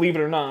 believe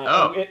it or not.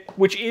 Oh.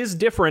 Which is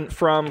different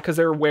from, because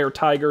there are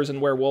were-tigers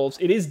and werewolves.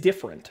 It is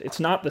different. It's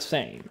not the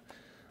same.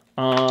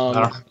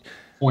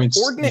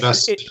 Points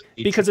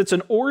Because it's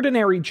an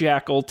ordinary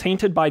jackal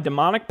tainted by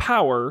demonic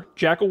power.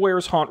 Jackal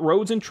wares haunt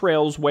roads and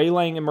trails,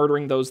 waylaying and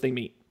murdering those they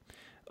meet.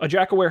 A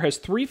jackal were has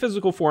 3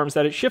 physical forms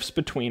that it shifts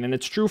between. In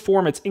its true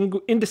form, it's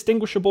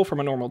indistinguishable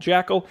from a normal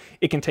jackal.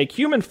 It can take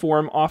human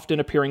form, often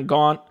appearing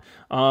gaunt.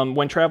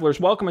 When travelers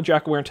welcome a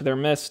jackal were into their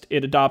midst,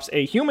 it adopts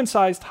a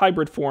human-sized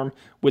hybrid form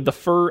with the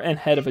fur and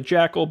head of a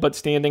jackal, but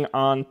standing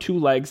on 2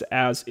 legs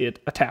as it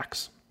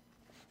attacks.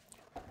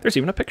 There's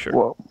even a picture.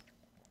 Whoa.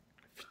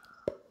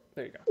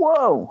 There you go.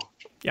 Whoa.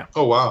 Yeah.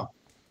 Oh, wow.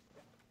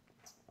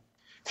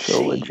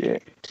 So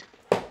legit.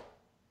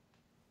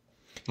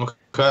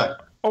 Okay.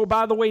 Oh,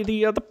 by the way,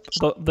 the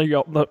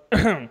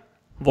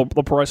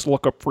price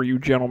lookup for you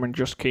gentlemen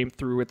just came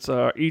through. It's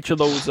each of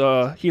those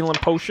healing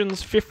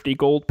potions, 50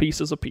 gold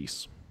pieces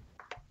apiece.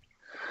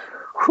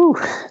 Whew,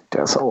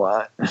 that's a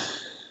lot.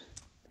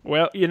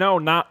 Well, you know,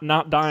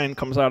 not dying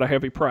comes out a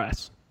heavy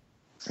price.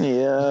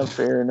 Yeah,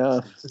 fair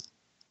enough.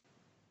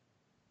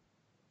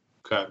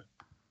 Okay.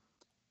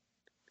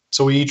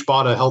 So we each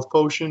bought a health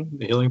potion,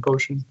 a healing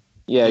potion?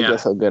 Yeah, I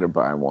guess I'll go to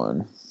buy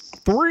one.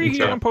 3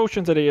 healing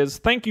potions it is.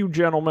 Thank you,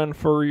 gentlemen,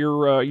 for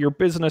your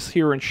business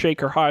here in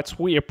Shaker Heights.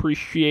 We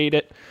appreciate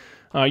it.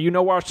 You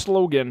know our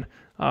slogan,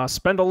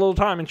 spend a little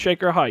time in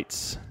Shaker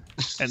Heights,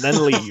 and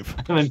then leave.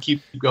 And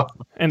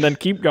then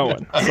keep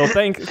going. So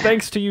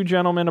thanks to you,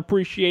 gentlemen.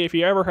 Appreciate it. If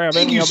you ever have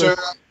any other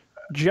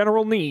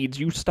general needs,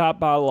 you stop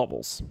by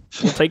Levels.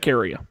 We'll take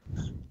care of you.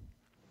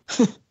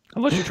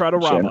 Unless you try to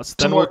rob us,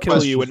 then we'll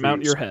kill you and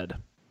mount your head.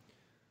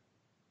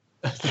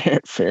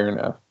 Fair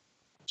enough.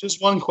 Just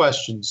one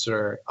question,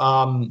 sir.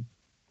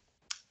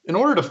 In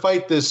order to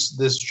fight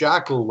this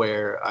jackal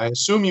were, I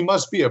assume you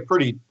must be a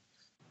pretty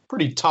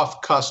tough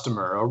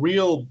customer, a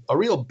real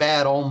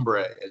bad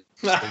hombre, as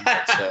you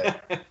might say.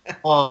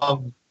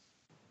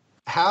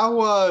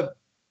 How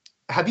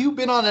have you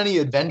been on any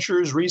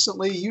adventures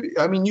recently?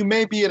 You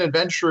may be an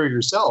adventurer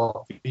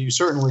yourself. You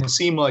certainly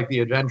seem like the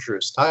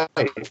adventurous type.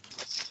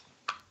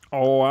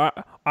 Oh,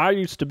 I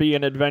used to be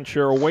an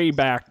adventurer way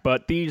back,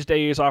 but these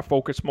days I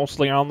focus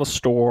mostly on the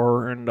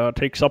store and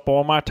takes up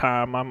all my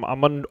time.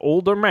 I'm an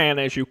older man,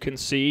 as you can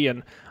see,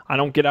 and I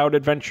don't get out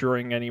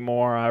adventuring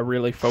anymore. I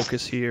really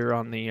focus here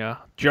on the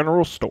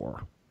general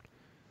store.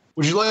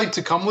 Would you like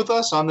to come with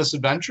us on this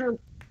adventure?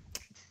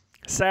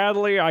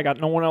 Sadly, I got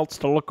no one else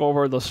to look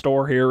over the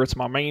store here. It's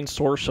my main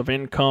source of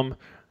income.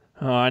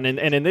 And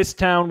in this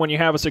town, when you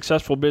have a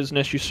successful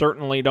business, you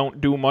certainly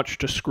don't do much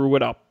to screw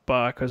it up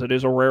because it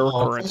is a rare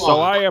occurrence. So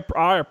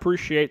I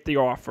appreciate the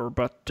offer,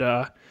 but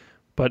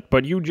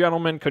you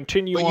gentlemen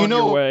continue on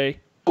your way.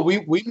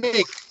 We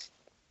make.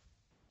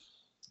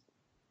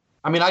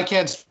 I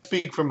can't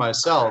speak for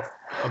myself.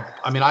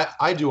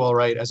 I do all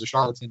right as a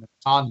charlatan and a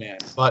con man,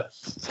 but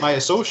my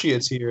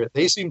associates here,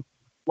 they seem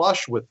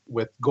flush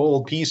with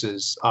gold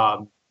pieces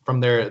from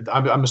their.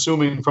 I'm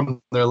assuming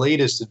from their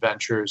latest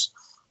adventures.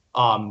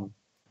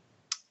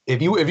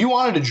 If you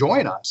wanted to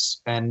join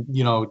us and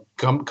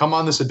come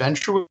on this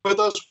adventure with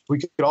us, we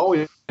could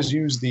always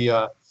use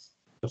the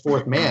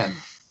fourth man.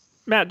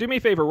 Matt, do me a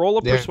favor, roll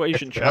a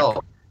persuasion check.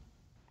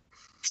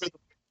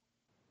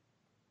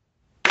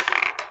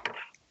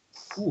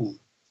 Ooh,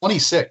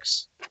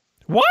 26.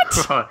 What?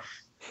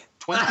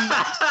 20.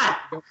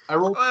 I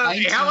rolled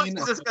 19. How much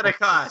is this gonna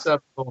cost?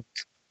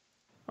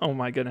 Oh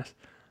my goodness.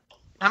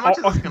 How much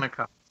is this gonna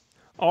cost?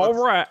 All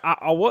right,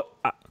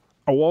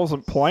 I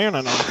wasn't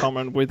planning on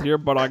coming with you,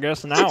 but I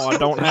guess now I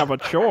don't have a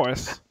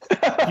choice.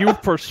 You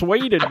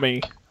persuaded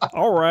me.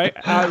 All right,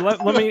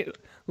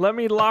 let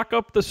me lock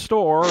up the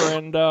store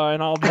and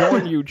I'll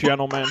join you,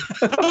 gentlemen.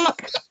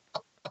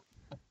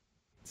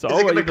 So is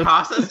it going to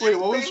cost us? Wait,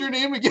 what was your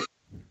name again?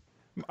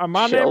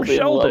 My name's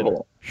Sheldon.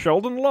 Lovell.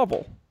 Sheldon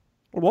Lovell.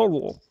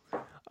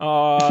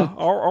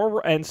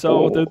 And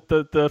so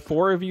the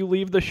 4 of you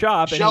leave the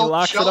shop and he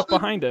locks it up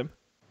behind him.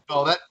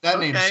 Oh, that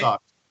name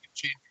sucks.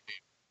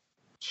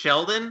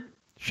 Sheldon?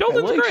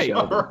 Sheldon's great.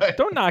 Sheldon. Right.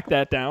 Don't knock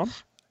that down.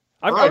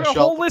 I've got a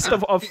whole list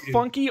of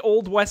funky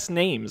Old West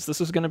names.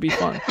 This is going to be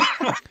fun.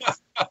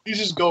 He's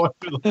just going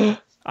through them.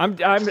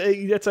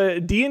 That's a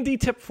D&D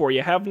tip for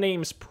you. Have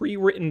names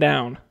pre-written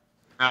down.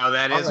 Oh,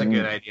 that is a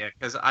good idea,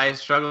 because I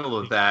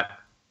struggle with that.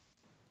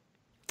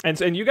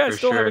 And you guys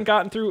still haven't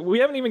gotten through. We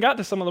haven't even gotten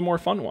to some of the more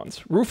fun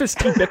ones. Rufus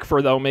T.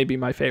 Bickford, though, may be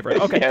my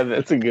favorite. Okay. Yeah,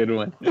 that's a good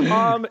one.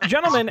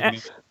 Gentlemen,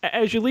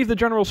 as you leave the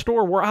general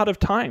store, we're out of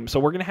time, so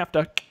we're gonna have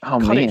to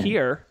cut it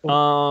here.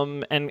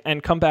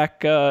 And come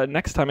back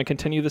next time and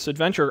continue this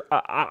adventure.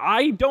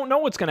 I don't know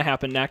what's gonna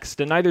happen next,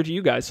 and neither do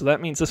you guys. So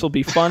that means this will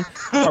be fun.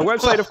 Our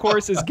website, of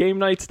course, is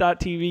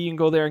GameNights.tv. You can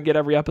go there and get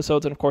every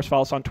episode, and of course,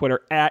 follow us on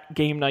Twitter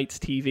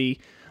 @GameNightsTV.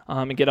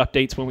 and get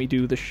updates when we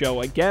do the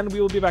show again.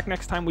 We will be back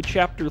next time with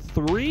Chapter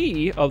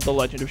 3 of The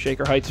Legend of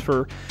Shaker Heights.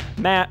 For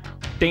Matt,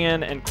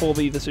 Dan, and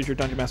Colby, this is your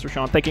Dungeon Master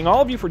Sean, thanking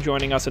all of you for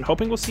joining us and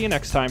hoping we'll see you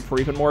next time for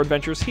even more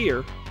adventures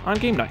here on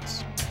Game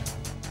Nights.